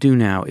I'd like to do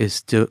now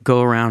is to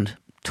go around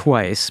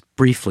twice,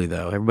 briefly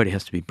though. Everybody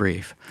has to be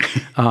brief.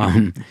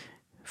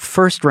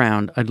 First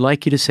round, I'd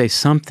like you to say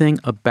something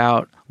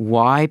about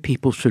why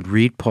people should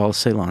read Paul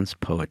Celan's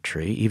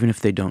poetry, even if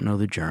they don't know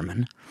the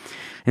German.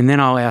 And then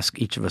I'll ask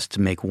each of us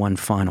to make one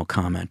final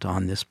comment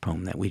on this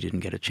poem that we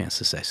didn't get a chance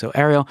to say. So,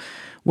 Ariel,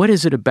 what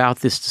is it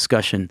about this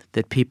discussion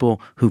that people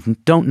who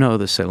don't know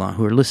the Ceylon,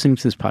 who are listening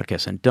to this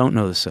podcast and don't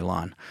know the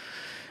Ceylon,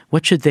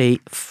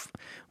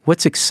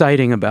 what's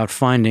exciting about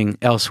finding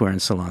elsewhere in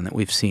Ceylon that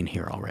we've seen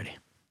here already?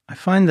 I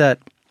find that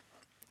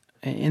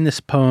in this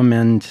poem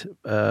and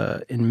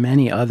in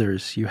many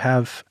others, you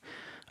have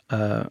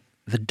the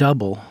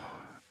double,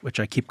 which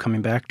I keep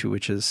coming back to,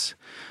 which is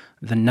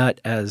the nut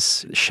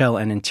as shell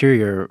and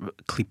interior,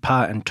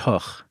 klipa and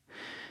toch.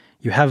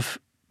 You have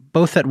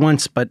both at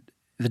once, but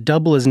the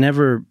double is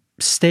never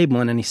stable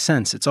in any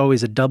sense. It's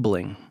always a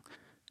doubling.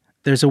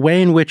 There's a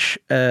way in which,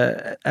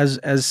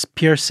 as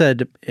Pierre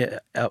said,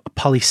 a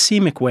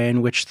polysemic way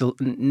in which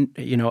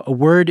a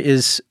word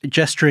is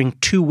gesturing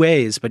two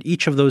ways, but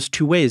each of those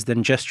two ways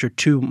then gesture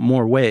two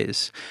more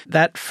ways.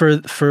 That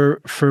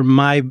for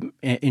my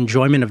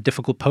enjoyment of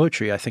difficult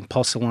poetry, I think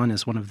Paul Celan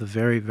is one of the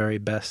very, very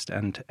best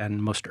and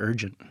most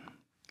urgent.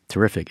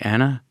 Terrific.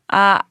 Anna?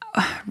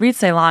 Read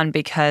Ceylon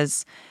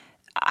because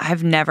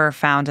I've never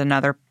found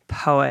another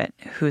poet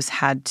who's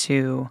had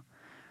to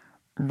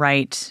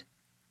write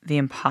the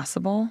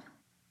impossible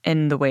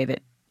in the way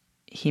that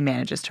he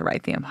manages to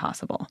write the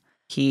impossible.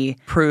 He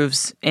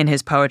proves in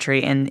his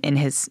poetry, in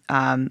his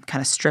kind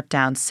of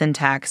stripped-down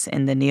syntax,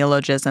 in the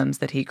neologisms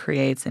that he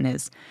creates, in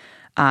his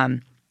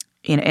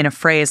in a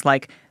phrase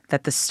like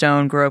that the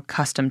stone grew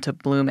accustomed to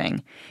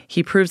blooming.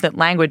 He proves that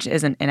language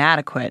isn't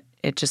inadequate.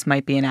 It just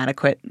might be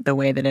inadequate the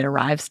way that it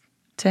arrives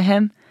to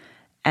him,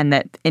 and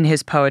that in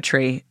his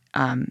poetry,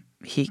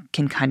 he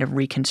can kind of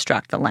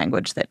reconstruct the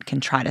language that can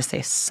try to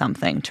say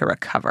something to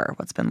recover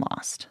what's been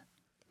lost.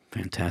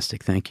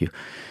 Fantastic. Thank you.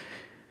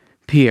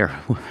 Pierre,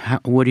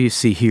 what do you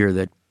see here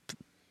that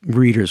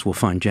readers will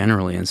find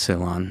generally in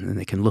Celan and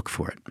they can look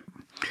for it?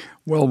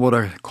 Well, what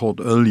I called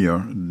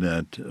earlier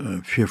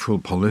that fearful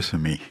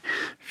polysemy,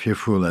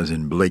 fearful as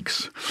in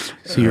Blake's.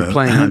 So you're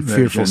playing on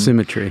fearful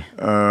symmetry.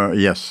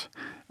 Yes.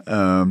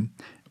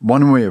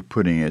 One way of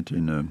putting it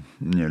in a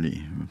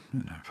nearly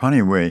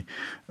funny way,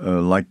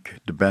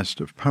 like the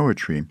best of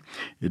poetry,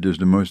 it is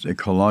the most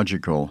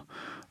ecological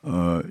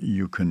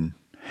you can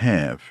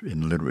have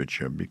in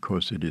literature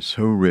because it is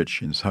so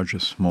rich in such a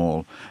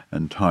small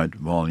and tight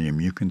volume.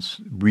 You can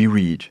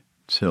reread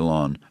a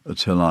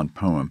Celan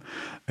poem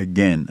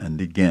again and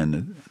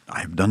again.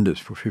 I've done this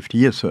for 50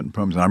 years, certain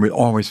poems, and I will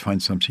always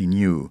find something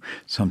new,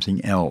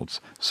 something else,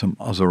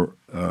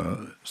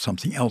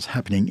 something else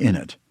happening in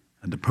it.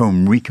 And the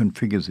poem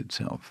reconfigures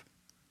itself.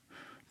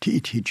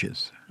 It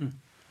teaches.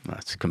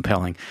 That's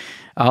compelling.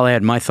 I'll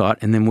add my thought,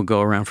 and then we'll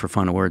go around for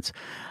final words.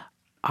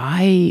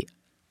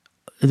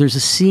 There's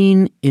a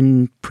scene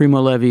in Primo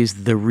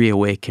Levi's The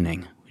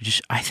Reawakening,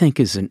 which I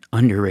think is an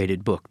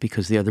underrated book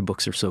because the other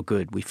books are so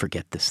good, we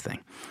forget this thing.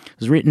 It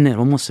was written at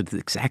almost at the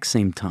exact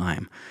same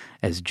time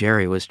as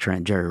Jerry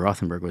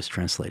Rothenberg was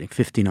translating,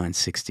 59,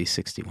 60,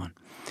 61.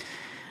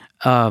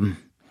 And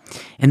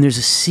there's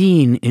a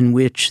scene in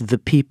which the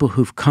people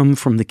who've come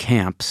from the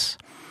camps,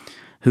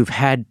 who've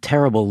had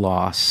terrible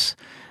loss,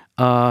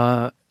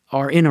 are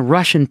in a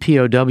Russian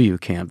POW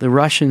camp. The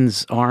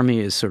Russians'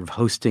 army is sort of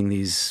hosting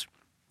these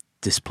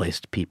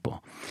displaced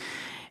people.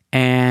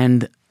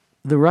 And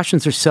the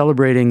Russians are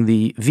celebrating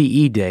the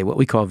VE Day, what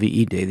we call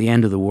VE Day, the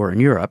end of the war in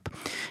Europe,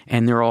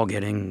 and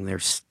they're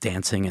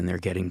dancing and they're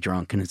getting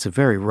drunk, and it's a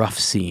very rough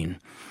scene.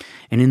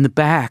 And in the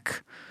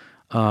back,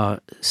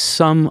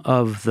 some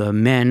of the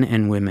men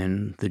and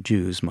women, the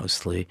Jews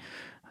mostly,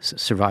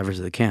 survivors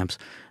of the camps,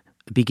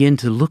 begin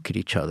to look at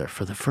each other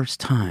for the first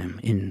time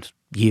in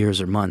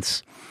years or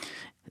months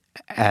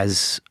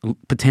as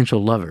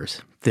potential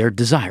lovers. They're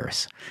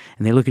desirous,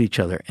 and they look at each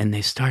other, and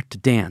they start to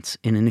dance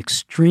in an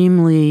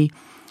extremely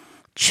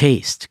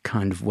chaste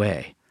kind of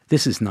way.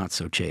 This is not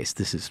so chaste.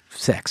 This is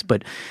sex,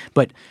 but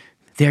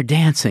they're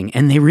dancing,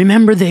 and they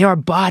remember they are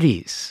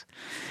bodies,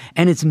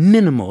 and it's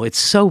minimal. It's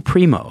so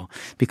Primo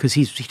because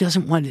he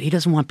doesn't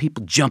want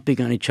people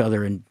jumping on each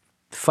other and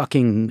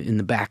fucking in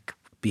the back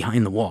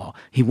behind the wall.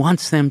 He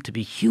wants them to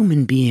be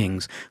human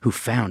beings who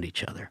found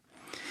each other,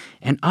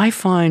 and I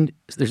find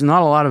there's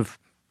not a lot of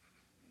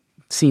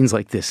scenes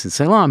like this in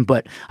Celan,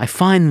 but I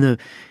find the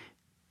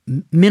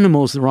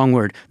minimal is the wrong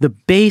word. The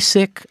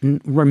basic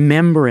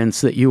remembrance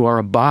that you are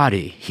a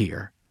body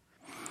here,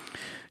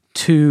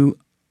 to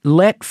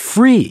let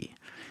free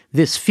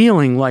this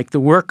feeling like the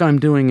work I'm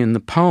doing in the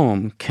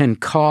poem can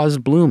cause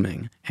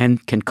blooming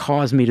and can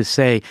cause me to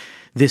say,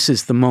 this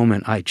is the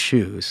moment I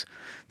choose.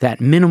 That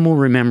minimal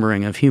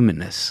remembering of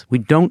humanness. We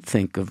don't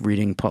think of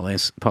reading Paul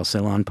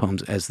Celan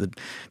poems as the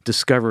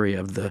discovery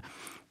of the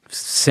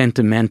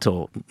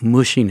sentimental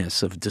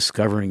mushiness of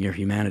discovering your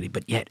humanity,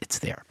 but yet it's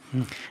there.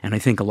 And I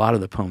think a lot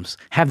of the poems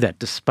have that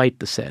despite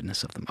the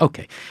sadness of them.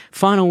 Okay,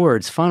 final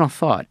words, final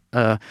thought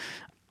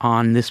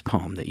on this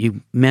poem that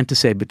you meant to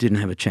say but didn't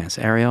have a chance.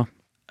 Ariel?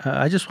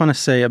 I just want to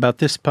say about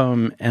this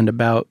poem and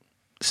about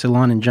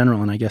Celan in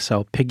general, and I guess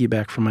I'll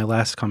piggyback from my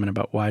last comment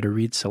about why to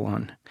read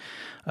Celan.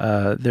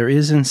 There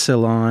is in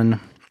Celan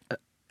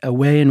a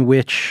way in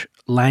which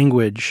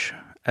language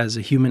as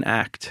a human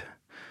act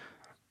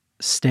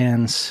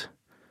stands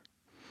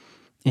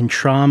in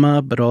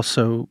trauma, but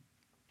also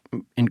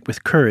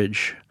with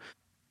courage,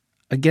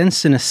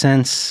 against, in a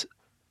sense,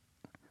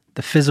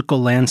 the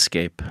physical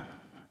landscape,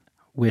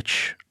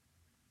 which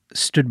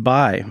stood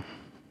by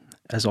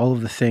as all of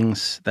the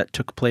things that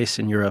took place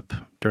in Europe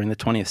during the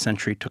 20th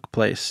century took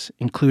place,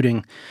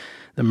 including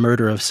the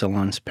murder of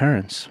Celan's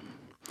parents.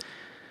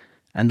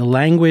 And the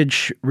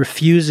language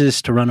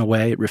refuses to run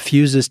away. It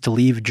refuses to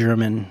leave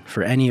German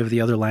for any of the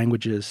other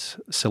languages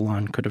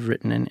Celan could have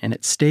written in. And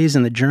it stays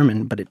in the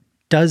German, but it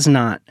does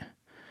not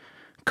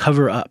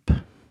cover up.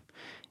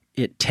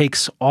 It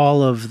takes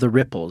all of the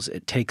ripples.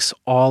 It takes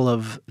all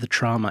of the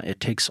trauma. It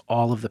takes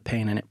all of the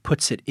pain, and it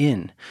puts it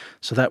in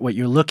so that what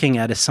you're looking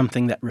at is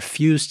something that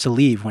refused to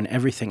leave when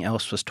everything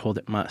else was told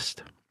it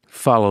must.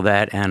 Follow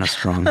that, Anna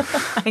Strong.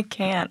 I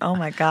can't. Oh,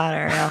 my God,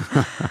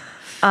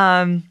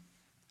 Ariel.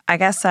 I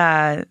guess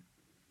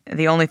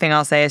the only thing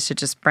I'll say is to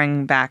just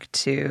bring back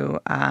to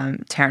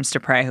Terence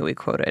Dupre, who we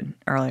quoted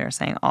earlier,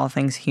 saying all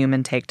things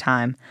human take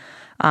time.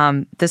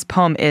 This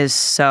poem is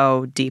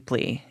so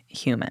deeply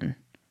human.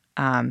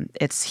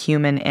 It's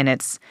human in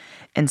its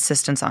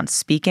insistence on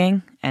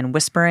speaking and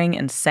whispering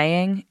and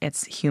saying.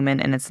 It's human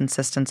in its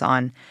insistence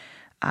on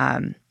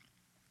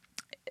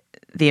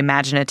the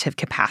imaginative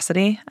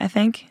capacity, I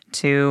think,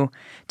 to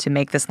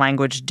make this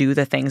language do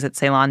the things that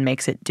Ceylon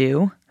makes it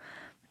do.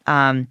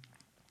 And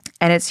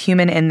it's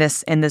human in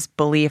this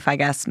belief, I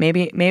guess.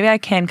 Maybe I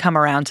can come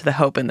around to the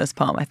hope in this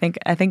poem. I think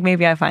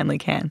maybe I finally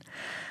can.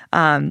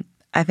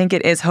 I think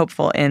it is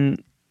hopeful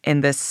in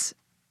this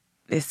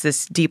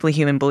deeply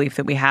human belief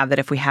that we have that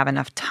if we have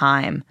enough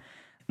time,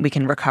 we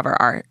can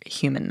recover our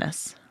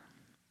humanness.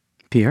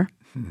 Pierre?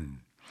 I'm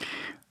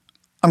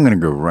going to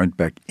go right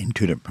back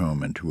into the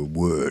poem and to a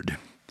word.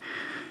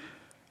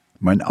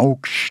 Mein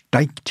Aug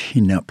steigt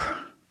hinab.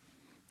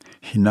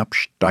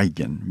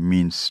 Hinabsteigen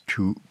means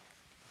to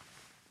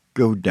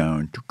go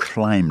down, to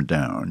climb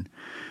down,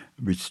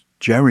 which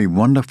Jerry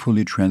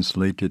wonderfully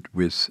translated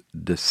with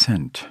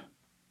descent.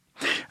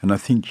 And I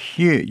think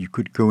here you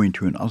could go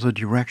into another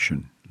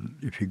direction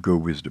if you go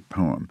with the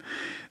poem.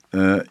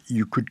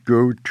 You could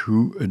go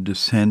to a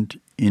descent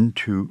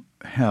into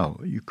hell.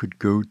 You could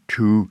go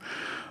to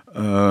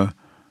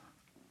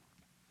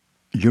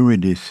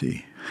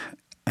Eurydice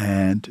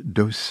and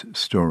those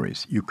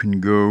stories. You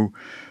can go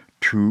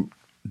to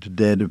the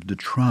dead of the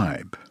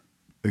tribe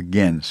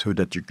again, so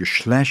that the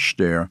Geschlecht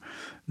there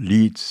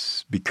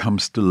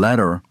becomes the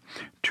ladder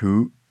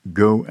to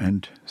go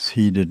and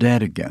see the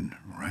dead again,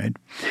 right?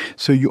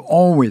 So you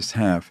always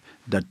have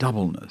that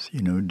doubleness.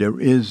 There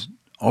is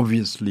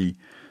obviously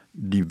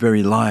the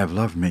very lie of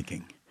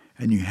lovemaking,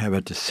 and you have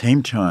at the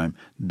same time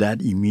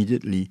that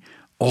immediately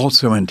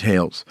also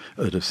entails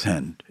a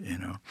descent,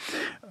 and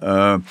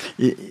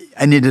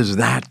it is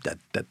that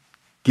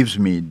gives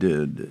me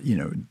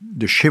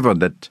the shiver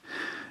that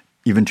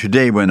even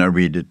today when I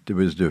read it, there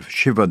was the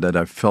shiver that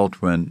I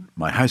felt when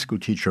my high school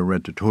teacher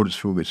read the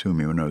Todesvogel to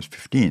me when I was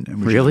 15.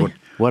 And Really?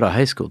 What a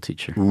high school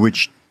teacher.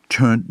 Which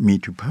turned me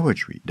to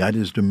poetry. That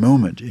is the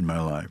moment in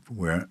my life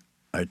where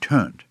I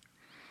turned.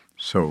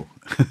 So.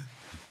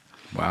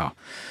 Wow.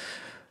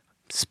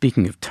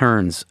 Speaking of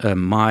turns,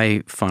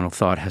 my final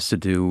thought has to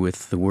do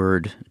with the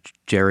word,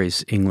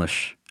 Jerry's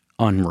English,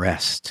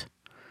 unrest.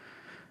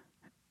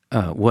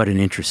 What an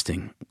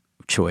interesting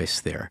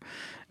choice there.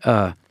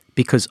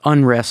 Because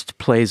unrest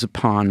plays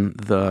upon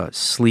the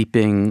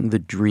sleeping, the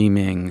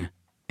dreaming,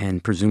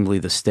 and presumably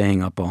the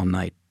staying up all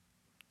night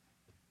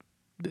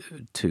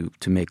to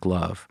make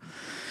love.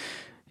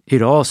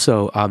 It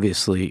also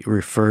obviously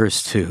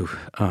refers to,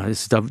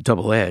 it's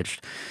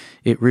double-edged,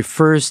 it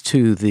refers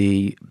to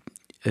the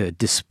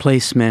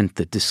displacement,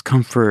 the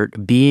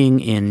discomfort, being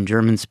in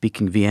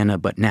German-speaking Vienna,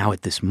 but now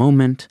at this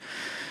moment.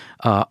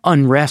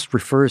 Unrest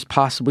refers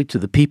possibly to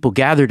the people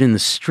gathered in the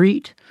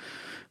street.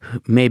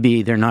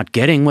 Maybe they're not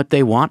getting what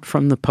they want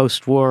from the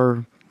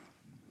post-war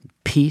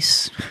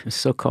peace,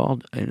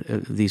 so-called.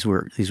 These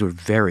were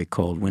very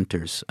cold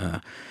winters.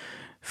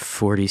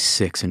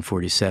 46 and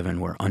 47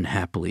 were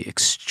unhappily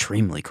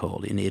extremely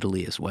cold in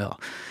Italy as well.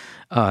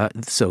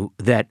 So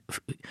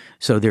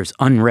there's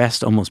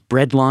unrest, almost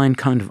breadline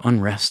kind of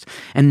unrest.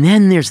 And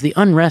then there's the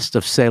unrest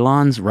of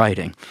Ceylon's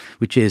writing,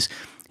 which is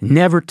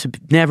never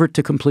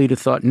to complete a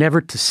thought,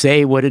 never to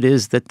say what it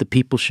is that the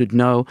people should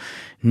know,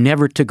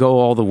 never to go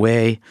all the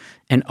way,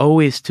 and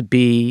always to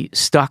be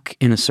stuck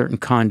in a certain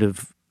kind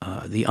of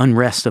the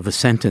unrest of a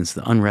sentence,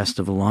 the unrest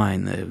of a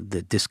line,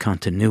 the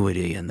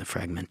discontinuity and the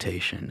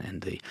fragmentation,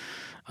 and the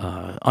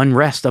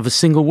unrest of a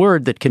single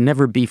word that can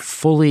never be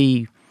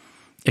fully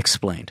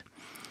explained.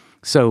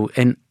 So,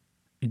 and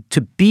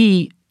to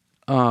be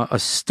a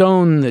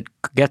stone that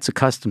gets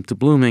accustomed to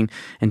blooming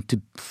and to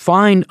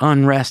find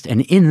unrest,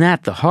 and in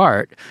that the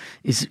heart,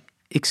 is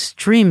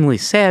extremely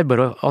sad, but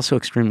also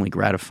extremely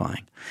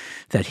gratifying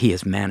that he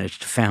has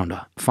managed to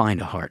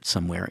find a heart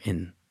somewhere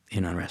in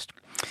unrest.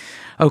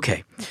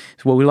 Okay,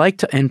 so well, we like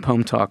to end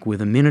Poem Talk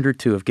with a minute or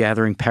two of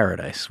Gathering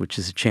Paradise, which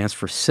is a chance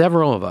for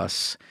several of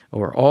us,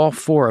 or all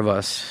four of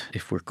us,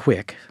 if we're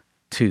quick,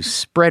 to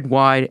spread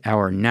wide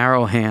our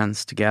narrow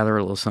hands to gather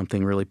a little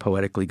something really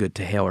poetically good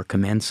to hail or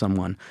commend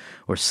someone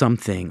or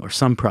something or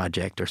some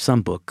project or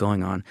some book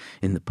going on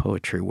in the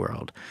poetry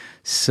world.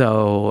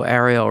 So,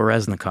 Ariel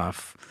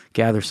Reznikov,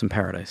 gather some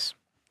paradise.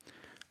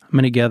 I'm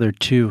going to gather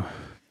two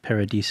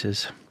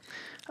paradises.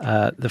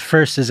 The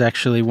first is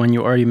actually one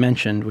you already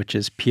mentioned, which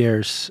is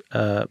Pierre's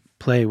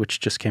play, which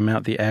just came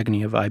out, The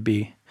Agony of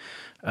I.B.,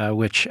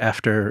 which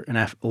after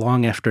a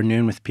long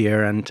afternoon with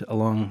Pierre and a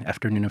long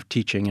afternoon of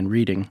teaching and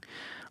reading,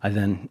 I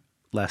then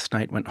last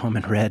night went home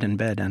and read in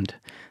bed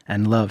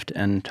and loved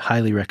and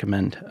highly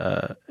recommend.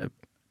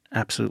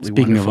 Absolutely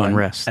Speaking wonderful. Of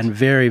unrest. And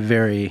very,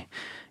 very,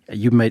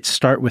 you might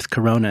start with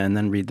Corona and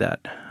then read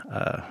that.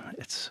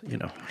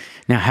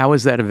 Now, how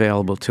is that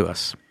available to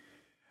us?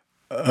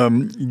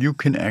 You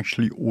can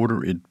actually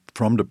order it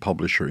from the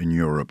publisher in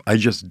Europe. I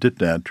just did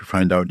that to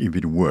find out if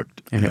it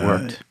worked. And it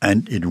worked.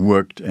 And it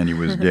worked, and it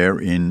was there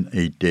in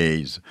 8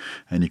 days.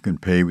 And you can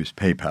pay with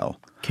PayPal.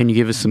 Can you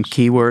give us some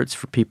keywords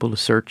for people to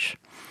search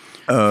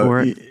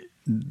for it?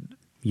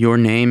 Your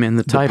name and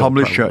the title. The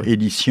publisher, probably.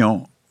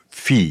 Edition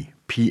Phi,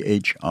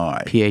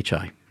 P-H-I.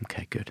 P-H-I.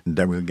 Okay, good.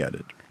 That will get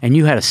it. And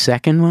you had a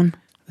second one?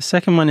 The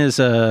second one is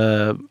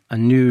a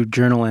new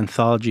journal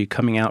anthology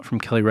coming out from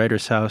Kelly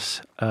Writers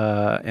House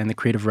and the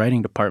creative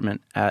writing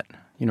department at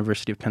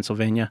University of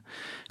Pennsylvania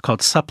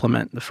called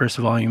Supplement. The first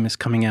volume is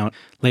coming out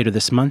later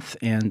this month,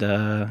 and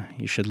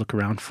you should look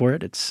around for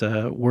it. It's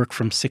work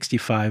from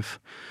 65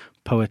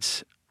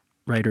 poets,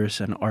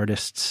 writers, and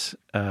artists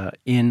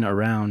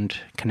around,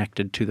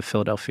 connected to the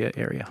Philadelphia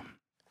area.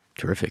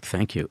 Terrific.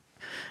 Thank you.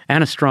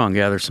 Anna Strong,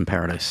 Gather Some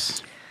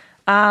Paradise.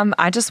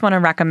 I just want to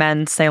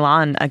recommend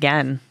Ceylon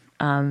again.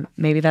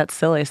 Maybe that's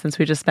silly since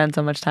we just spent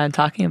so much time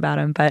talking about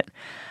him, but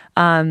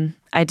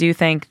I do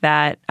think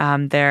that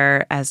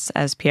there,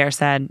 as Pierre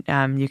said,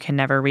 you can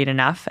never read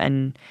enough,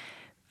 and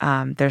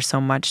there's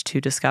so much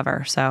to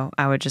discover. So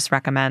I would just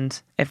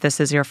recommend, if this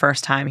is your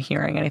first time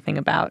hearing anything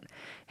about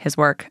his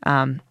work,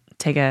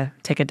 take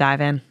a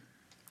dive in.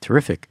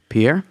 Terrific.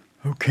 Pierre?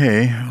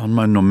 Okay, on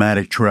my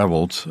nomadic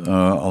travels,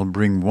 I'll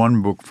bring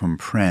one book from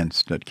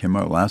France that came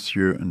out last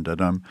year and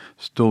that I'm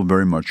still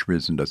very much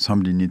with and that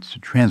somebody needs to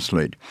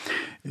translate.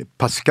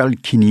 Pascal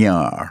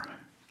Quignard,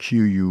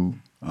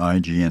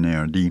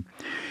 Q-U-I-G-N-A-R-D.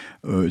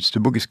 The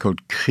book is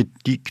called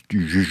Critique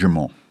du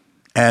Jugement,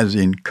 as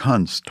in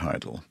Kant's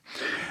title.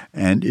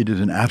 And it is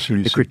an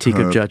absolutely superb... Critique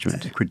of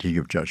Judgment. Critique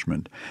of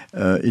Judgment.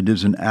 It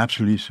is an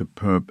absolutely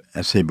superb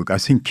essay book. I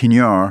think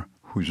Quignard,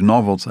 whose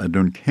novels I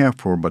don't care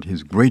for, but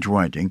his great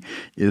writing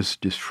is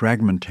this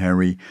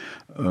fragmentary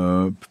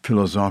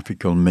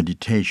philosophical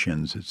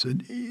meditations.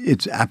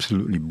 It's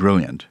absolutely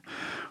brilliant.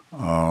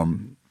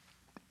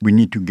 We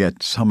need to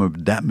get some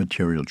of that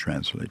material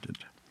translated.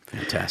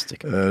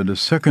 Fantastic. The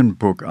second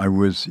book, I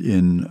was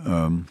in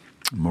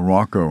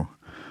Morocco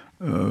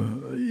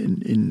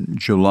in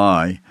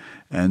July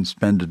and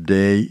spent a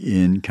day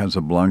in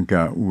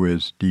Casablanca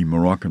with the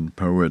Moroccan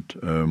poet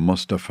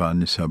Mostafa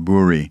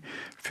Nissabouri,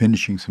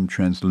 finishing some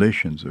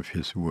translations of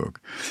his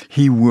work.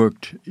 He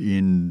worked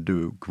in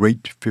the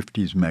great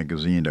 50s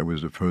magazine. That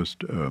was the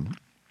first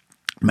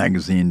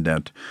magazine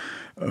that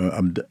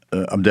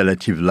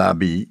Abdelatif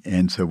Labi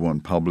and so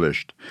on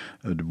published,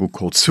 the book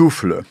called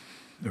Souffle,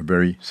 a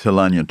very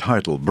Celanian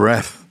title,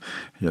 breath,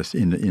 yes,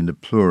 in the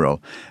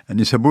plural. And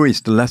Nissabouri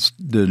is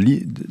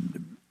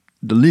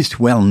the least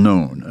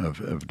well-known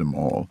of them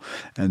all.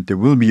 And there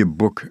will be a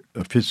book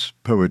of his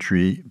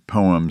poetry,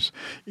 poems,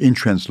 in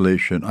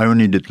translation. I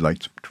only did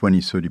like 20,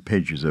 30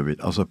 pages of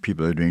it. Other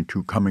people are doing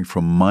too, coming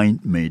from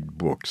Mind Made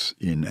Books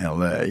in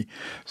L.A.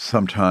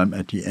 sometime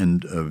at the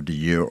end of the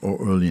year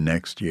or early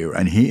next year.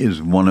 And he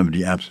is one of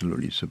the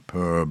absolutely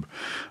superb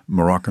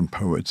Moroccan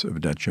poets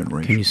of that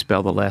generation. Can you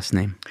spell the last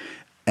name?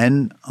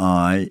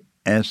 Nissabouri.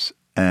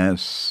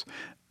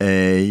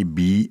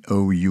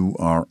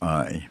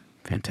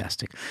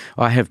 Fantastic.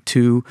 I have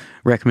two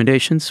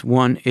recommendations.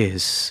 One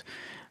is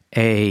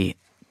an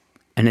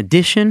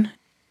edition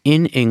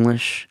in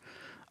English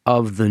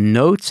of the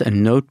notes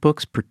and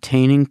notebooks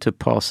pertaining to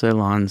Paul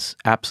Celan's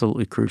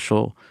absolutely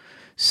crucial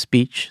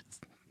speech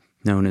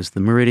known as the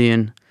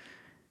Meridian,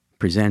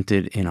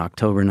 presented in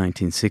October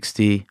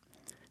 1960.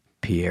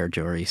 Pierre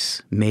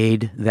Joris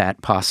made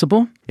that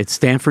possible. It's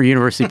Stanford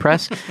University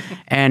Press,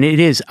 and it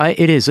is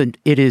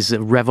a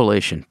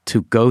revelation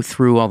to go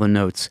through all the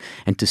notes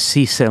and to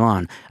see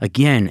Celan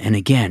again and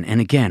again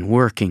and again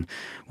working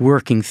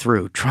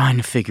through, trying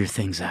to figure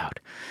things out.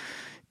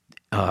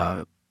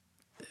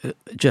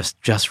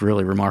 Just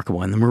really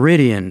remarkable. And the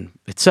Meridian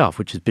itself,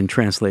 which has been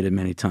translated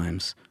many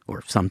times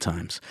or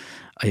sometimes,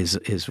 is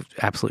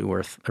absolutely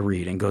worth a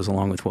read and goes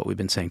along with what we've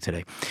been saying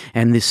today.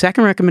 And the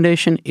second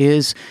recommendation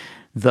is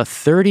The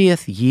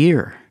 30th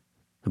Year,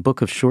 the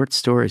book of short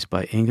stories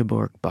by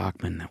Ingeborg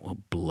Bachmann that will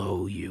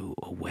blow you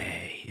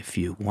away if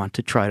you want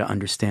to try to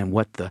understand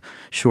what the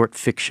short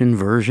fiction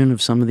version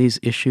of some of these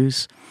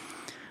issues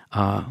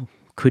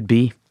could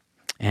be.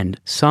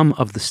 And some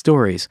of the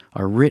stories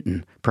are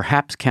written,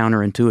 perhaps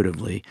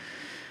counterintuitively,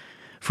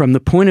 from the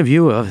point of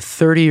view of a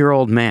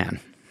 30-year-old man,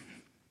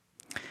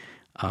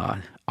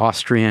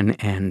 Austrian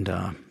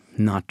and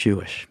not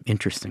Jewish.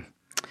 Interesting.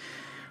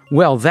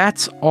 Well,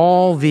 that's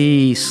all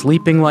the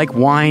sleeping like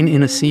wine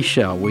in a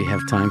seashell we have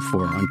time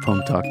for on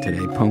Poem Talk today.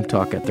 Poem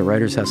Talk at the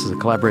Writers' House is a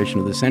collaboration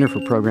of the Center for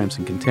Programs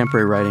in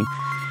Contemporary Writing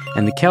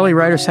and the Kelly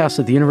Writers' House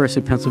at the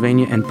University of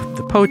Pennsylvania and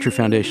the Poetry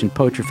Foundation,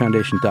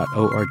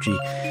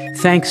 poetryfoundation.org.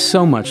 Thanks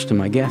so much to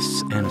my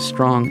guests, Anna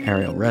Strong,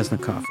 Ariel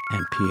Resnikoff,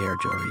 and Pierre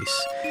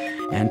Joris.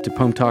 And to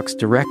Poem Talk's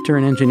director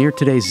and engineer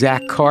today,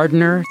 Zach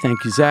Cardner. Thank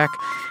you, Zach.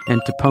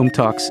 And to Poem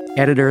Talk's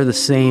editor, the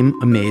same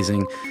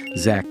amazing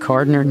Zach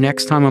Cardner.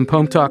 Next time on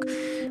Poem Talk,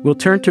 we'll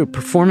turn to a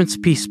performance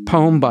piece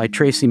poem by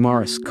Tracy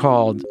Morris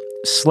called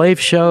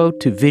Slave Show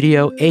to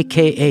Video,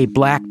 a.k.a.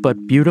 Black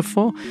But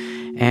Beautiful.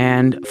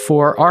 And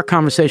for our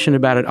conversation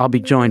about it, I'll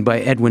be joined by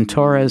Edwin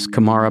Torres,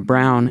 Kamara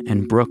Brown,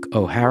 and Brooke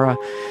O'Hara.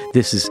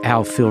 This is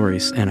Al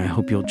Filreis, and I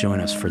hope you'll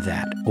join us for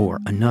that or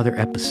another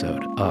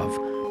episode of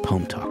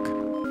Poem Talk.